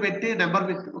ఎలిమెంట్ పెట్టి నెంబర్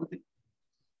పెట్టి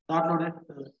దాంట్లోనే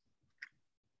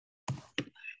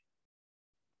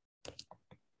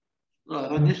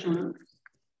రజేష్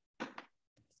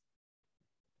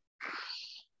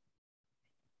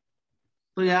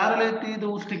సో యారలేంటి,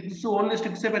 నువ్వు స్టిక్స్ ఓన్లీ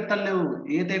స్టిక్స్ పెట్టాలి, లేవు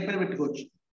ఏ టైప్ అయినా పెట్టుకోవచ్చు.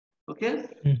 ఓకే,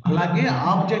 అలాగే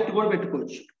ఆబ్జెక్ట్ కూడా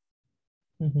పెట్టుకోవచ్చు.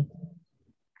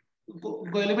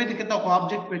 ఇంకో ఎలిమెంట్ కింద ఒక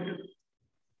ఆబ్జెక్ట్ పెట్టు.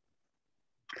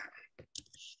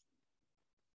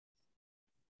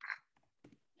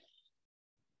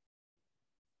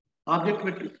 ఆబ్జెక్ట్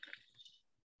పెట్టు.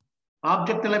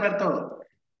 ఆబ్జెక్ట్ ఎలా పెడతావు?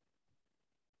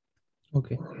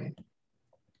 ఓకే,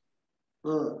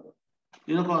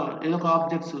 ఏదొక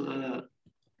objects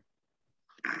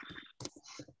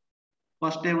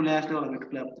first time last time అలా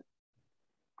పెట్టుకో, లేకపోతే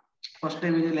ఫస్ట్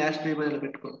టైం ఇది లాస్ట్ టైం ఇలా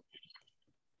పెట్టుకో.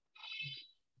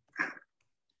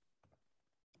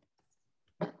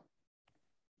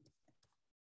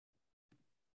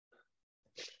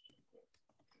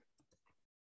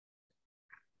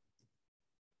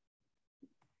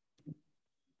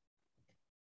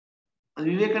 అది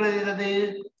వివేకన ఏదది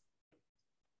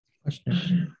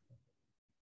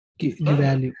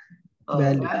వాల్యూ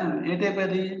ఏ టైప్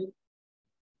అది?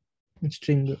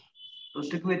 స్ట్రింగ్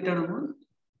పెట్టాడు.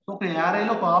 ఒక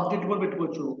యారేలో ఒక ఆబ్జెక్ట్ కూడా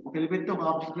పెట్టుకోవచ్చు, ఒక ఎలిమెంట్ ఒక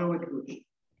ఆబ్జెక్ట్ కూడా పెట్టుకోవచ్చు.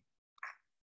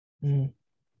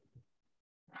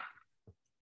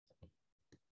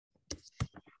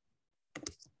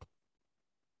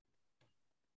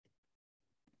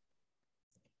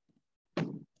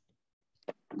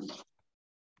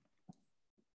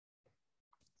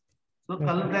 సో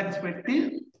కలర్ బ్రాకెట్స్ పెట్టి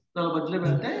దాని మధ్యలో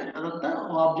పెడితే అదంతా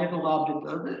ఆబ్జెక్ట్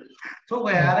అవుతుంది. సో ఒక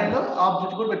యారేలో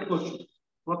ఆబ్జెక్ట్ కూడా పెట్టుకోవచ్చు.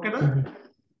 ఓకేనా?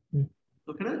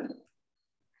 ఓకేనా?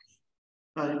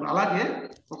 అలాగే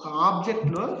ఒక ఆబ్జెక్ట్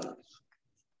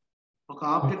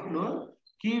లో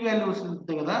కీ వాల్యూస్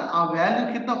ఉంటాయి కదా, ఆ వాల్యూ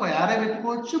కింద ఒక యారే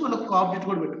పెట్టుకోవచ్చు, మనకు ఒక ఆబ్జెక్ట్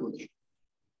కూడా పెట్టుకోవచ్చు.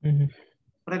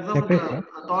 ఫర్ ఎగ్జాంపుల్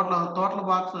టోటల్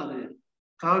బాక్స్ అది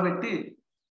కాబట్టి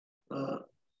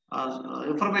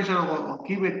ఇన్ఫర్మేషన్ ఒక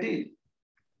కీ పెట్టి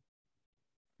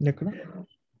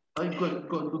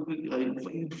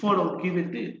ఇన్ఫో ఒక కీ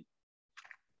పెట్టి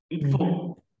ఇన్ఫో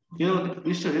ఏదో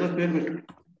పేరు పెట్టు,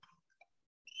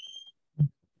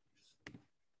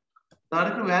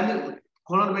 దానికి వాల్యూ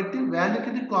కోలన్ పెట్టి వాల్యూ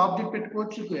కింద ఇంకో ఆబ్జెక్ట్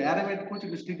పెట్టుకోవచ్చు, ఇంకో యారే పెట్టుకోవచ్చు,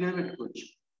 ఇంకో స్ట్రింగ్ పెట్టుకోవచ్చు.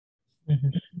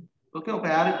 ఓకే, ఒక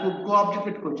యారే ఇంకో ఆబ్జెక్ట్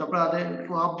పెట్టుకోవచ్చు. అప్పుడు అదే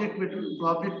ఇంకో ఆబ్జెక్ట్ పెట్టు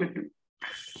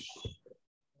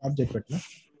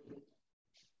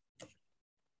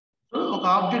ఒక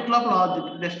ఆబ్జెక్ట్ లోపల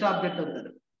ఆబ్జెక్ట్ నెక్స్ట్ ఆబ్జెక్ట్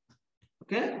అంటారు.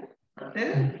 ఓకే, అంటే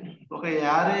ఒక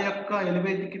యారే యొక్క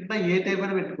ఎలిమెంట్ కింద ఏ టైప్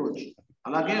అని పెట్టుకోవచ్చు.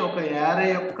 అలాగే ఒక యారే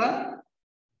యొక్క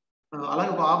అలాగే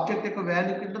ఒక ఆబ్జెక్ట్ యొక్క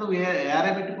వాల్యూ కింద నువ్వు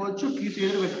యారే పెట్టుకోవచ్చు, కీస్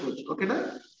ఏదైనా పెట్టుకోవచ్చు. ఓకేనా?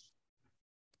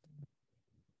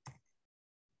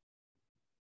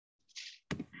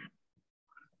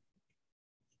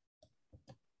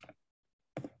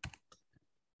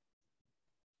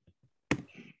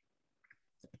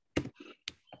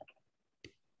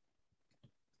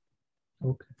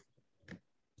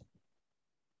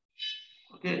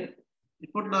 ఓకే,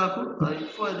 ఇప్పుడు నాకు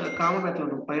ఇన్ఫో కామ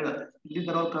పెట్టాను పైన ఇది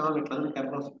తర్వాత కామ పెట్టాను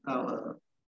కావాలి.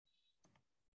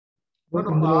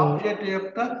 మనం ఆబ్జెక్ట్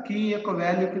యొక్క కీ యొక్క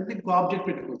వాల్యూ కింద ఇంకో ఆబ్జెక్ట్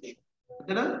పెట్టుకోవచ్చు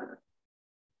అంతేనా.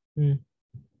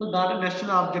 సో దాన్ని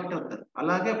నెక్స్ట్ ఆబ్జెక్ట్ అంటారు.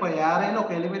 అలాగే ఒక యారేలో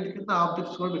ఒక ఎలిమెంట్ కింద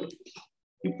ఆబ్జెక్ట్స్ కూడా పెట్టుకోవచ్చు.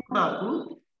 ఇప్పుడు నాకు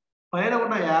పైన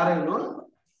ఉన్న యారేలో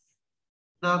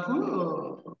నాకు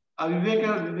ఆ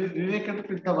వివేకాన్ని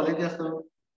ప్రింట్ అవ్వాలి. ఏం చేస్తాను?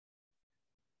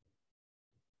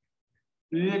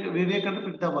 వివేకాన్ని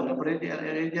ప్రింట్ అవ్వాలి. అప్పుడు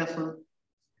ఏం చేస్తాను?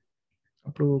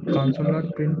 అప్పుడు కన్సోల్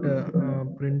డాట్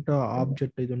ప్రింట్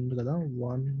ఆబ్జెక్ట్ ఇది ఉంది కదా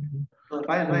 1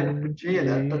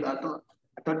 చేయాలి.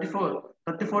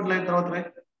 34 లైన్ తర్వాత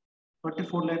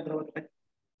 24 లైన్ తర్వాత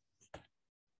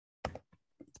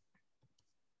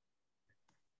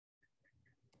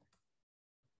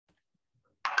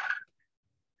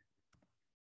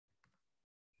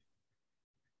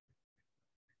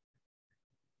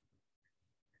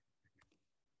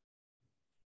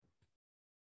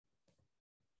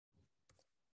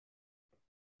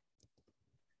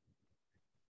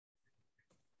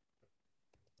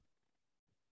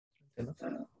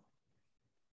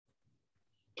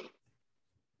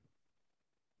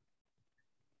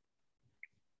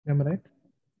Am I right?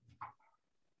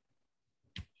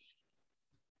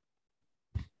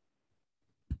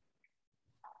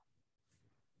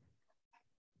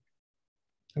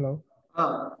 Hello.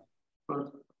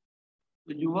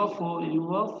 You are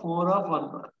 4 of 1.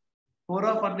 4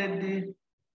 of 1 ఏంటి?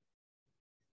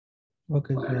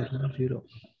 Okay, 0.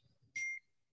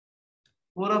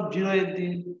 4 of 0 ఏంటి?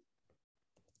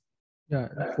 Yeah,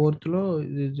 fourth లో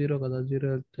ఇది 0 కదా, 0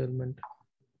 ఎలిమెంట్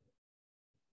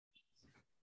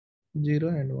 0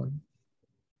 and 1.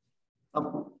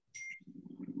 అప్పు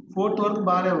ఫోర్త్ వరకు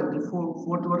బాగానే ఉంది.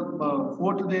 ఫోర్త్ వరకు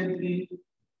ఫోర్త్ ఏంటి?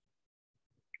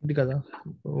 ఇది కదా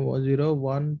 0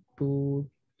 1 2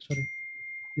 సారీ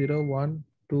 0 1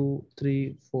 2 3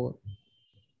 4.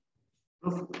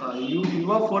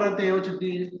 యువర్ 4 అంటే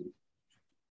ఏమొచ్చింది?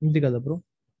 ఇది కదా బ్రో,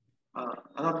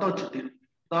 అదంతా వచ్చింది.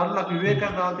 దాంట్లో నాకు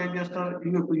వివేకాన్ని నాకు ఏం చేస్తాను?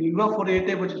 యువర్ 4 ఏ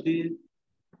టైప్ వచ్చింది?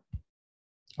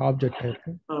 Object type.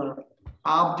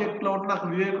 ఆబ్జెక్ట్ లో ఉన్న నాకు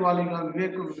వివేక్ కావాలి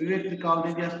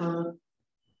ఏం చేస్తాను?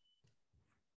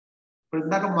 ఇప్పుడు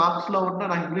ఇందాక మార్క్స్ లో ఉన్న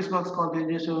నాకు ఇంగ్లీష్ మార్క్స్ కావాలి ఏం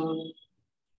చేసావు?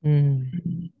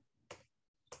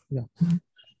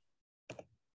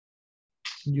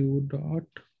 యూ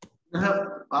డాట్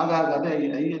బాగా అదే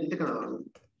అయ్యి అంతే కదా.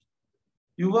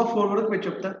 యువర్ 4 వరకు మీరు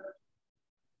చెప్తా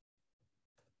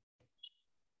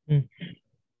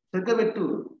సరిగ్గా పెట్టు.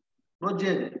 క్లోజ్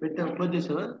చేయాలి. క్లోజ్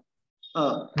చేసావా?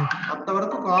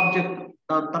 అంతవరకు ఒక ఆబ్జెక్ట్.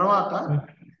 దాని తర్వాత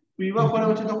యువర్ 4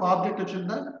 వచ్చింది, ఒక ఆబ్జెక్ట్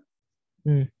వచ్చిందా?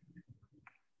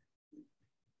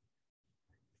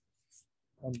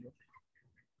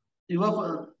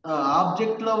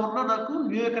 ఆబ్జెక్ట్ లో ఉన్న నాకు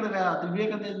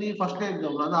వివేకానంద ఏంది? ఫస్ట్ టైం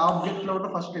అది ఆబ్జెక్ట్ లో ఉన్న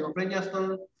ఫస్ట్ టైం. అప్పుడు ఏం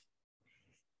చేస్తాను?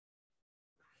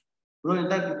 ఇప్పుడు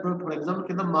ఇందాక ఇప్పుడు ఎగ్జాంపుల్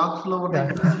కింద మార్క్స్ లో ఉన్న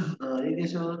ఏం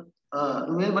చేసావు?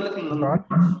 నువ్వేం మళ్ళీ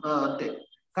అంతే.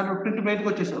 కానీ నువ్వు ప్రింట్ బయటకు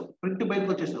వచ్చేసావు.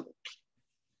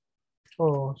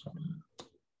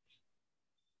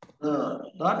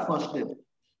 Not first time.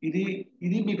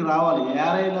 ఇది మీకు రావాలి.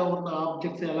 యారేలో ఉన్న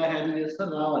ఆబ్జెక్ట్స్ ఎలా హ్యాండిల్ చేస్తా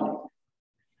రావాలి.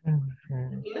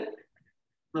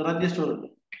 రన్ చేసి చూడండి.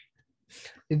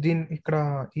 దీని ఇక్కడ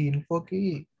ఈ ఇన్ఫోకి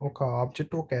ఒక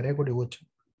ఆబ్జెక్ట్ ఒక అరే కూడా ఇవ్వచ్చు.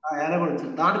 యారే కూడా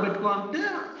ఇచ్చింది. దాంట్లో పెట్టుకోవాలంటే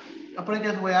అప్పుడే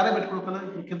చేసి యారే పెట్టుకోవాలి కదా.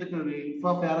 కిందకి ఇన్ఫో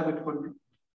ఆఫ్ యారే పెట్టుకోండి.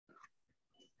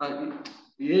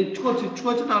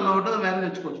 ఇచ్చుకోవచ్చు దానిలో ఉంటుంది, వేరే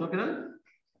తెచ్చుకోవచ్చు. ఓకేనా?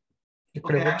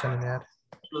 ఇక్కడ ఇవ్వచ్చు యారే.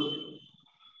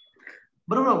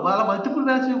 బ్రో వాళ్ళ మల్టిపుల్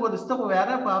వాల్యూస్ ఇవ్వదు. ఇస్తే ఒక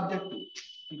వేరే ఆబ్జెక్ట్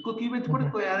ఇంకో కీ పెట్టుకోండి,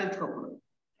 ఇంకో యారే ఇచ్చుకోకూడదు.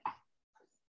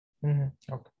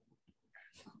 ఓకే.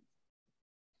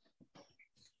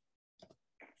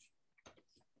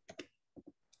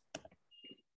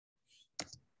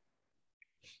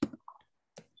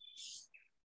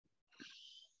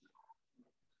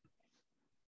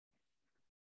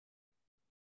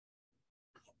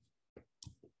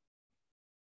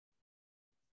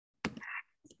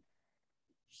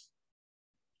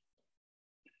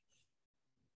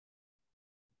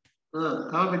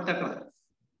 పెట్టి అక్కడ.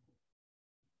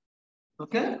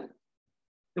 ఓకే.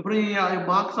 ఇప్పుడు ఈ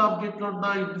మార్క్స్ ఆబ్జెక్ట్ లో ఉన్న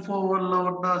ఇన్ఫో లో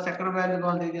ఉన్న సెకండ్ వాల్యూ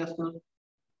కావాలి ఏం చేస్తాం?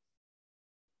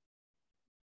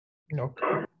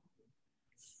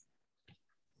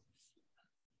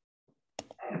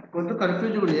 కొంచెం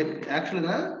కన్ఫ్యూజ్ కూడా. యాక్చువల్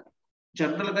గా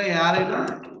జనరల్ గా యారైనా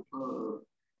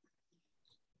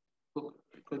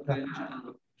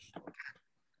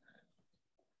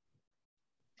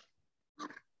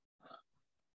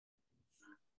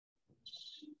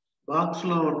బాక్స్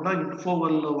లో ఉన్న ఇన్ఫో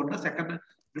లో ఉన్న సెకండ్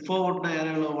ఇన్ఫో ఉన్న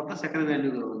ఏరియాలో ఉన్న సెకండ్ వాల్యూ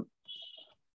కావాలి.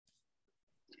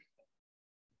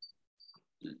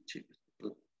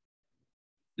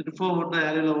 ఇన్ఫో ఉన్న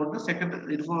యారేలో ఉన్న సెకండ్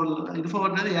ఇన్ఫో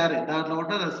ఉన్నది యారే దాంట్లో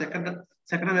ఉన్న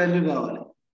సెకండ్ వాల్యూ కావాలి.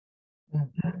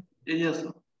 ఏం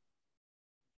చేస్తాం?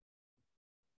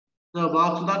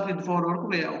 బాక్స్ దాకా ఇన్ఫో వరకు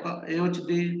ఒక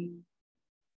ఏమొచ్చింది?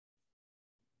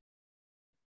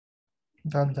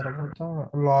 దాని తర్వాత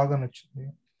లాగ్ అని వచ్చింది.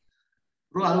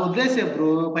 బ్రో అది వదిలేసే బ్రో,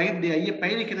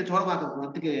 పైన కింద చూడమాక బ్రో.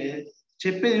 అందుకే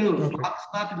చెప్పేది బాక్స్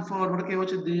దాకా ఇన్ఫో వరకు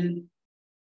ఏమొచ్చింది?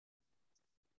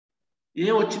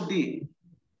 ఏమొచ్చింది?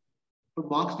 ఇప్పుడు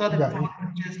బాక్స్ దాకా ఇన్ఫో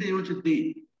చేస్తే ఏమొచ్చింది?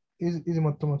 ఇది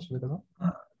మొత్తం వచ్చింది కదా.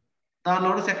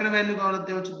 దానిలో సెకండ్ వాల్యూ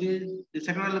కావాలంటే ఏమొచ్చింది?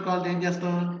 సెకండ్ వాల్యూ కావాలంటే ఏం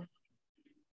చేస్తాం?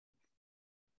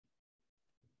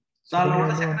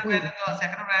 దానిలో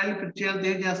సెకండ్ వాల్యూ పిక్ చేయాలంటే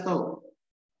ఏం చేస్తావు?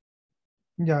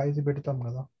 ఇది పెడతాం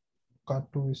కదా,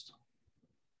 2 ఇస్తాం.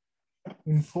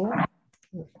 ఇన్ఫో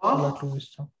 2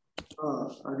 ఇస్తాం.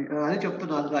 అది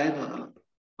చెప్తున్నా, అది రాయను.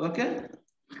 ఓకే,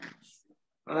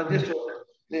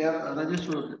 రజిస్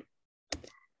చూడండి.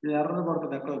 ఎర్ర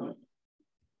పడుతుంది ఎక్కడ,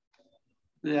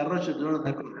 ఎర్ర వచ్చింది చూడండి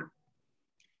ఎక్కడ,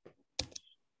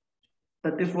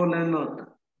 34 లైన్లో ఉంది.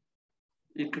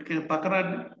 ఇక్కడ పక్కన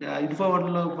ఇన్ఫో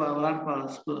వన్లో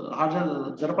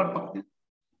జరపడి పక్కన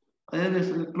అదే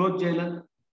చేస్తుంది, క్లోజ్ చేయాలి.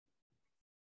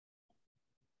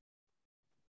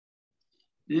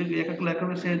 ఎక్కడ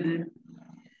మిస్ అయింది?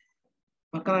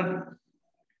 పక్కన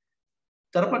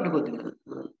జరపండి కొద్దిగా.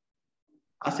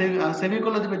 ఆ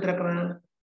సెమీకోలన్ అది పెట్టారు అక్కడ.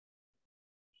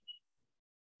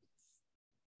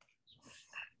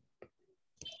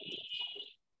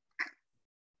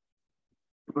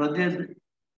 ఇప్పుడు అదే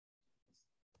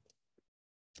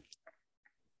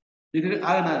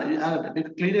మీకు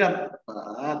క్లియర్ గా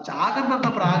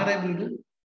చాకన్నప్పుడు ఆగరే మీరు.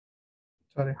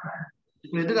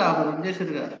 ఇప్పుడు ఎందుకు మనం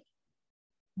చేసేది కదా.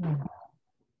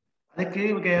 అదే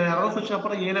మీకు ఎర్రర్స్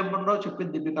వచ్చినప్పుడు ఏ నెంబర్లో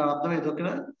చెప్పింది మీకు అర్థమైంది.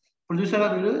 ఓకేనా? ఇప్పుడు చూసారా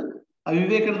మీరు ఆ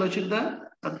వివేకానంద వచ్చిందా?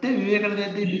 అంటే వివేకానంద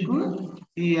ఏంటి, మీకు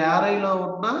ఈ యారైలో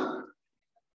ఉన్న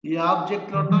ఈ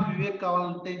ఆబ్జెక్ట్ లో ఉన్న వివేక్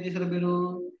కావాలంటే ఏం చేశారు మీరు?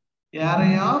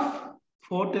 యారై of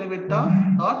 4th element of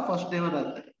dot first name అని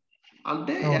అంటారు.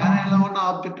 అంటే యారైలో ఉన్న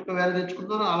ఆబ్జెక్ట్ వాల్యూ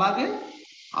తెచ్చుకుంటారు, అలాగే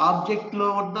ఆబ్జెక్ట్ లో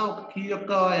ఉన్న ఒక కీ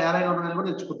యొక్క యారైలో ఉన్న కూడా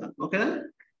తెచ్చుకుంటారు. ఓకేనా?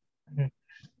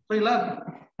 సో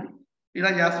ఇలా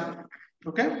చేస్తారు.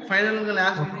 ఓకే, ఫైనల్ గా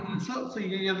లాస్ట్ సో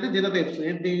ఇవన్నీ డేటా టైప్స్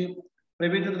ఏంటి?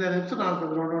 ప్రైవేట్ టైప్స్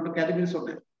 2 కేటగిరీస్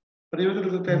ఉంటాయి. ప్రైవేట్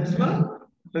టైప్స్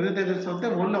లో అంటే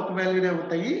ఓన్లీ ఒక వాల్యూనే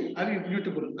ఉంటాయి, అవి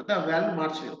ఇమ్యూటబుల్ అంటే ఆ వాల్యూ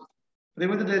మార్చలేవు.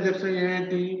 ప్రైవేట్ టైప్స్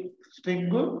ఏంటి?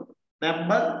 String,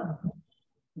 number,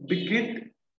 బిగ్ఇట్,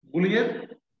 Boolean,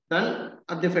 null,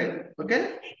 undefined. Okay,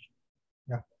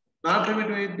 non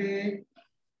private ఏంటి?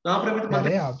 నాన్ ప్రైవేట్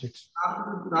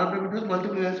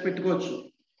మల్టిపుల్ వాల్యూస్ పెట్టుకోవచ్చు.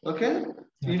 ఓకే,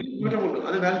 ఇవి ఇమ్యూటబుల్,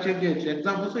 అది వాల్యూ చేంజ్ చేయొచ్చు.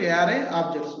 ఎగ్జాంపుల్స్ యారే,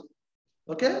 ఆబ్జెక్ట్స్.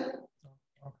 ఓకే,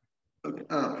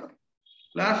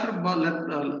 లాస్ట్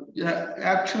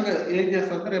యాక్చువల్గా ఏం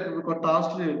చేస్తారంటే రేపు ఒక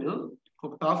టాస్క్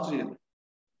చేయండి.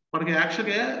 మనకి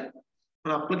యాక్చువల్గా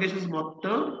మన అప్లికేషన్స్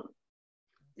మొత్తం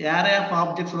యారే ఆఫ్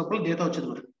ఆబ్జెక్ట్స్ లోపల డేటా వచ్చింది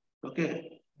మనకి. ఓకే,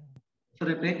 సో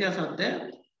రేపు ఏం చేస్తారంటే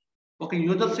ఒక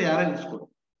యూజర్స్ యారే తీసుకోండి.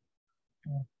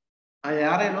 ఆ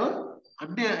యారేలో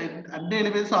అన్ని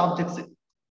ఎలిమెంట్స్ ఆబ్జెక్ట్స్.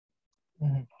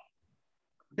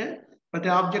 అంటే ప్రతి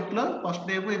ఆబ్జెక్ట్ లో ఫస్ట్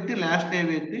నేమ్ ఏంటి, లాస్ట్ నేమ్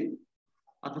ఏంటి,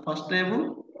 అతను ఫస్ట్ నేమ్,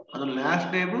 అతను last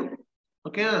name.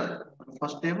 Okay,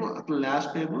 first name, అతను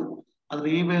లాస్ట్ నేమ్, అతను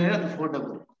ఈమెయిల్, అతను ఫోన్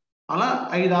నెంబర్. అలా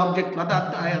 5 ఆబ్జెక్ట్లు అంటే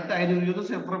 5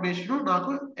 యూజర్స్ ఇన్ఫర్మేషన్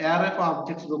నాకు యారే ఆఫ్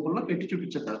ఆబ్జెక్ట్స్ రూపంలో పెట్టి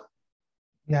చూపించారు.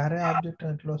 యారే ఆబ్జెక్ట్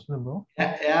ఎట్లా వస్తుంది బ్రో?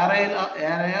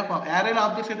 యారే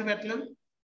ఆబ్జెక్ట్స్ ఎందుకు పెట్టలేము?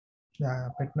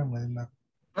 పెట్టినాం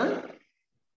కదా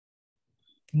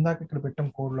ఇందాక ఇక్కడ పెట్టాం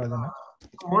కోడ్ లో. అదేనా?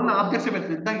 ఓన్లీ ఆబ్జెక్ట్స్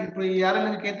పెట్టలేదు ఇందాక. ఇప్పుడు ఈ యారే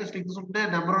ఏదైతే స్ట్రింగ్స్ ఉంటే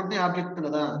నెంబర్ ఉంది, ఆబ్జెక్ట్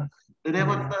కదా.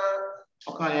 నేనేమంతా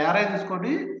ఒక యారే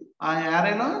తీసుకొని ఆ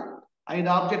యారేలో 5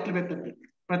 ఆబ్జెక్టులు పెట్టండి.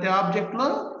 ప్రతి ఆబ్జెక్ట్ లో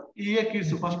EA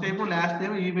keys, first name, last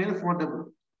name, email, phone number.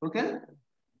 Okay,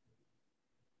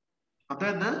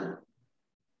 అర్థమైందా?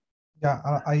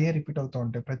 అయ్యే రిపీట్ అవుతూ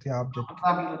ఉంటాయి ప్రతి ఆబ్జెక్ట్,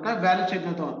 వాల్యూ చేంజ్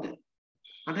అవుతూ ఉంటాయి.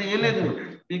 అంటే ఏం లేదు,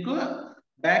 మీకు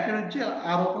బ్యాక్ నుంచి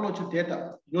ఆ రూపంలో వచ్చింది డేటా,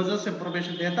 యూజర్స్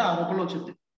ఇన్ఫర్మేషన్ డేటా ఆ రూపంలో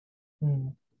వచ్చింది.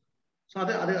 సో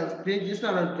అదే క్రియేట్ చేసి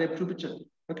రేపు చూపించండి.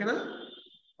 ఓకేనా?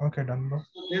 Okay, done bro.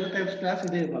 Data types class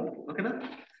ఇదే ఇవ్వాలి. ఓకేనా?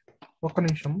 ఒక్క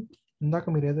నిమిషం, ఇందాక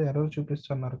మీరు ఏదో ఎర్రర్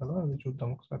చూపిస్తున్నారు కదా, అది చూద్దాం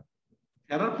ఒకసారి.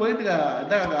 ఎర్రర్ పోయిందిగా,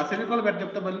 ఇందాక సెమీకోలన్ పెట్టి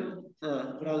చెప్తా మళ్ళీ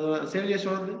సేవ్ చేసి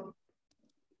చూడండి.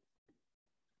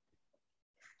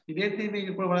 ఇదేంటి మీకు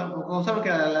ఇప్పుడు ఒకసారి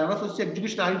ఎర్రర్స్ వచ్చి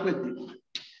ఎగ్జిక్యూషన్ ఆగిపోయింది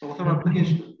ఒకసారి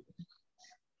అప్లికేషన్.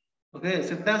 ఓకే,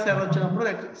 సింటాక్స్ ఎర్రర్ వచ్చినప్పుడు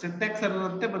సింటాక్స్ ఎర్రర్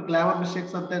అంటే గ్లామర్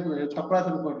మిస్టేక్స్ అంతే తప్పు రాసి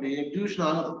అనుకోండి, ఎగ్జిక్యూషన్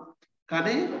ఆగదు.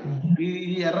 కానీ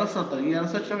ఈ ఎర్రర్స్ అంటారు, ఈ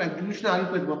ఎర్రర్స్ వచ్చినప్పుడు ఎగ్జిక్యూషన్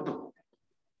ఆగిపోయింది మొత్తం.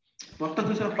 మొత్తం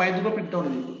చూసిన పైన కూడా ప్రింట్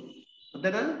అవుతుంది మీకు,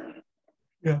 అంతేనా?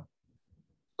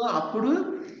 సో అప్పుడు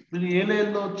మీరు ఏ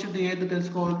లైన్ లో వచ్చింది ఏంటో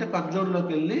తెలుసుకోవాలంటే కన్సోల్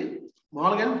లోకి వెళ్ళి,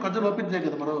 మామూలుగా కన్సోల్ ఓపెన్ చేయాలి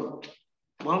కదా మనం,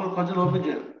 మామూలుగా కన్సోల్ ఓపెన్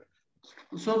చేయాలి.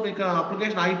 సో మీకు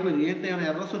అప్లికేషన్ ఆగిపోయింది, ఏంటి ఏమైనా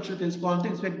ఎర్రర్స్ వచ్చి తెలుసుకోవాలంటే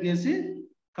ఇన్స్పెక్ట్ చేసి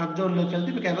కన్సోల్ లోకి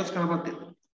వెళ్తే మీకు ఎర్రర్స్ కనబడతాయి.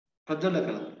 కన్సోల్ లోకి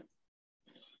వెళ్ళాలి,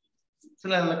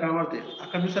 అసలు అలా కనబడతాయి.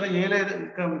 అక్కడ చూసారా ఏ లైన్,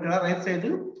 ఇక్కడ రైట్ సైడ్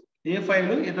ఏ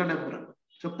ఫైల్ ఎన్నో నెంబర్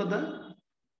చెప్తుందా,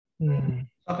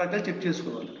 అక్కడ చెక్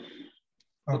చేసుకోవాలి.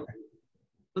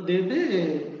 సో దీన్ని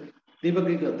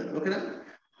డీబగ్గింగ్ అవుతుంది. ఓకేనా?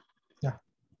 Yeah.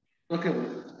 ఓకే.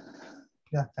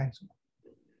 Yeah, thanks.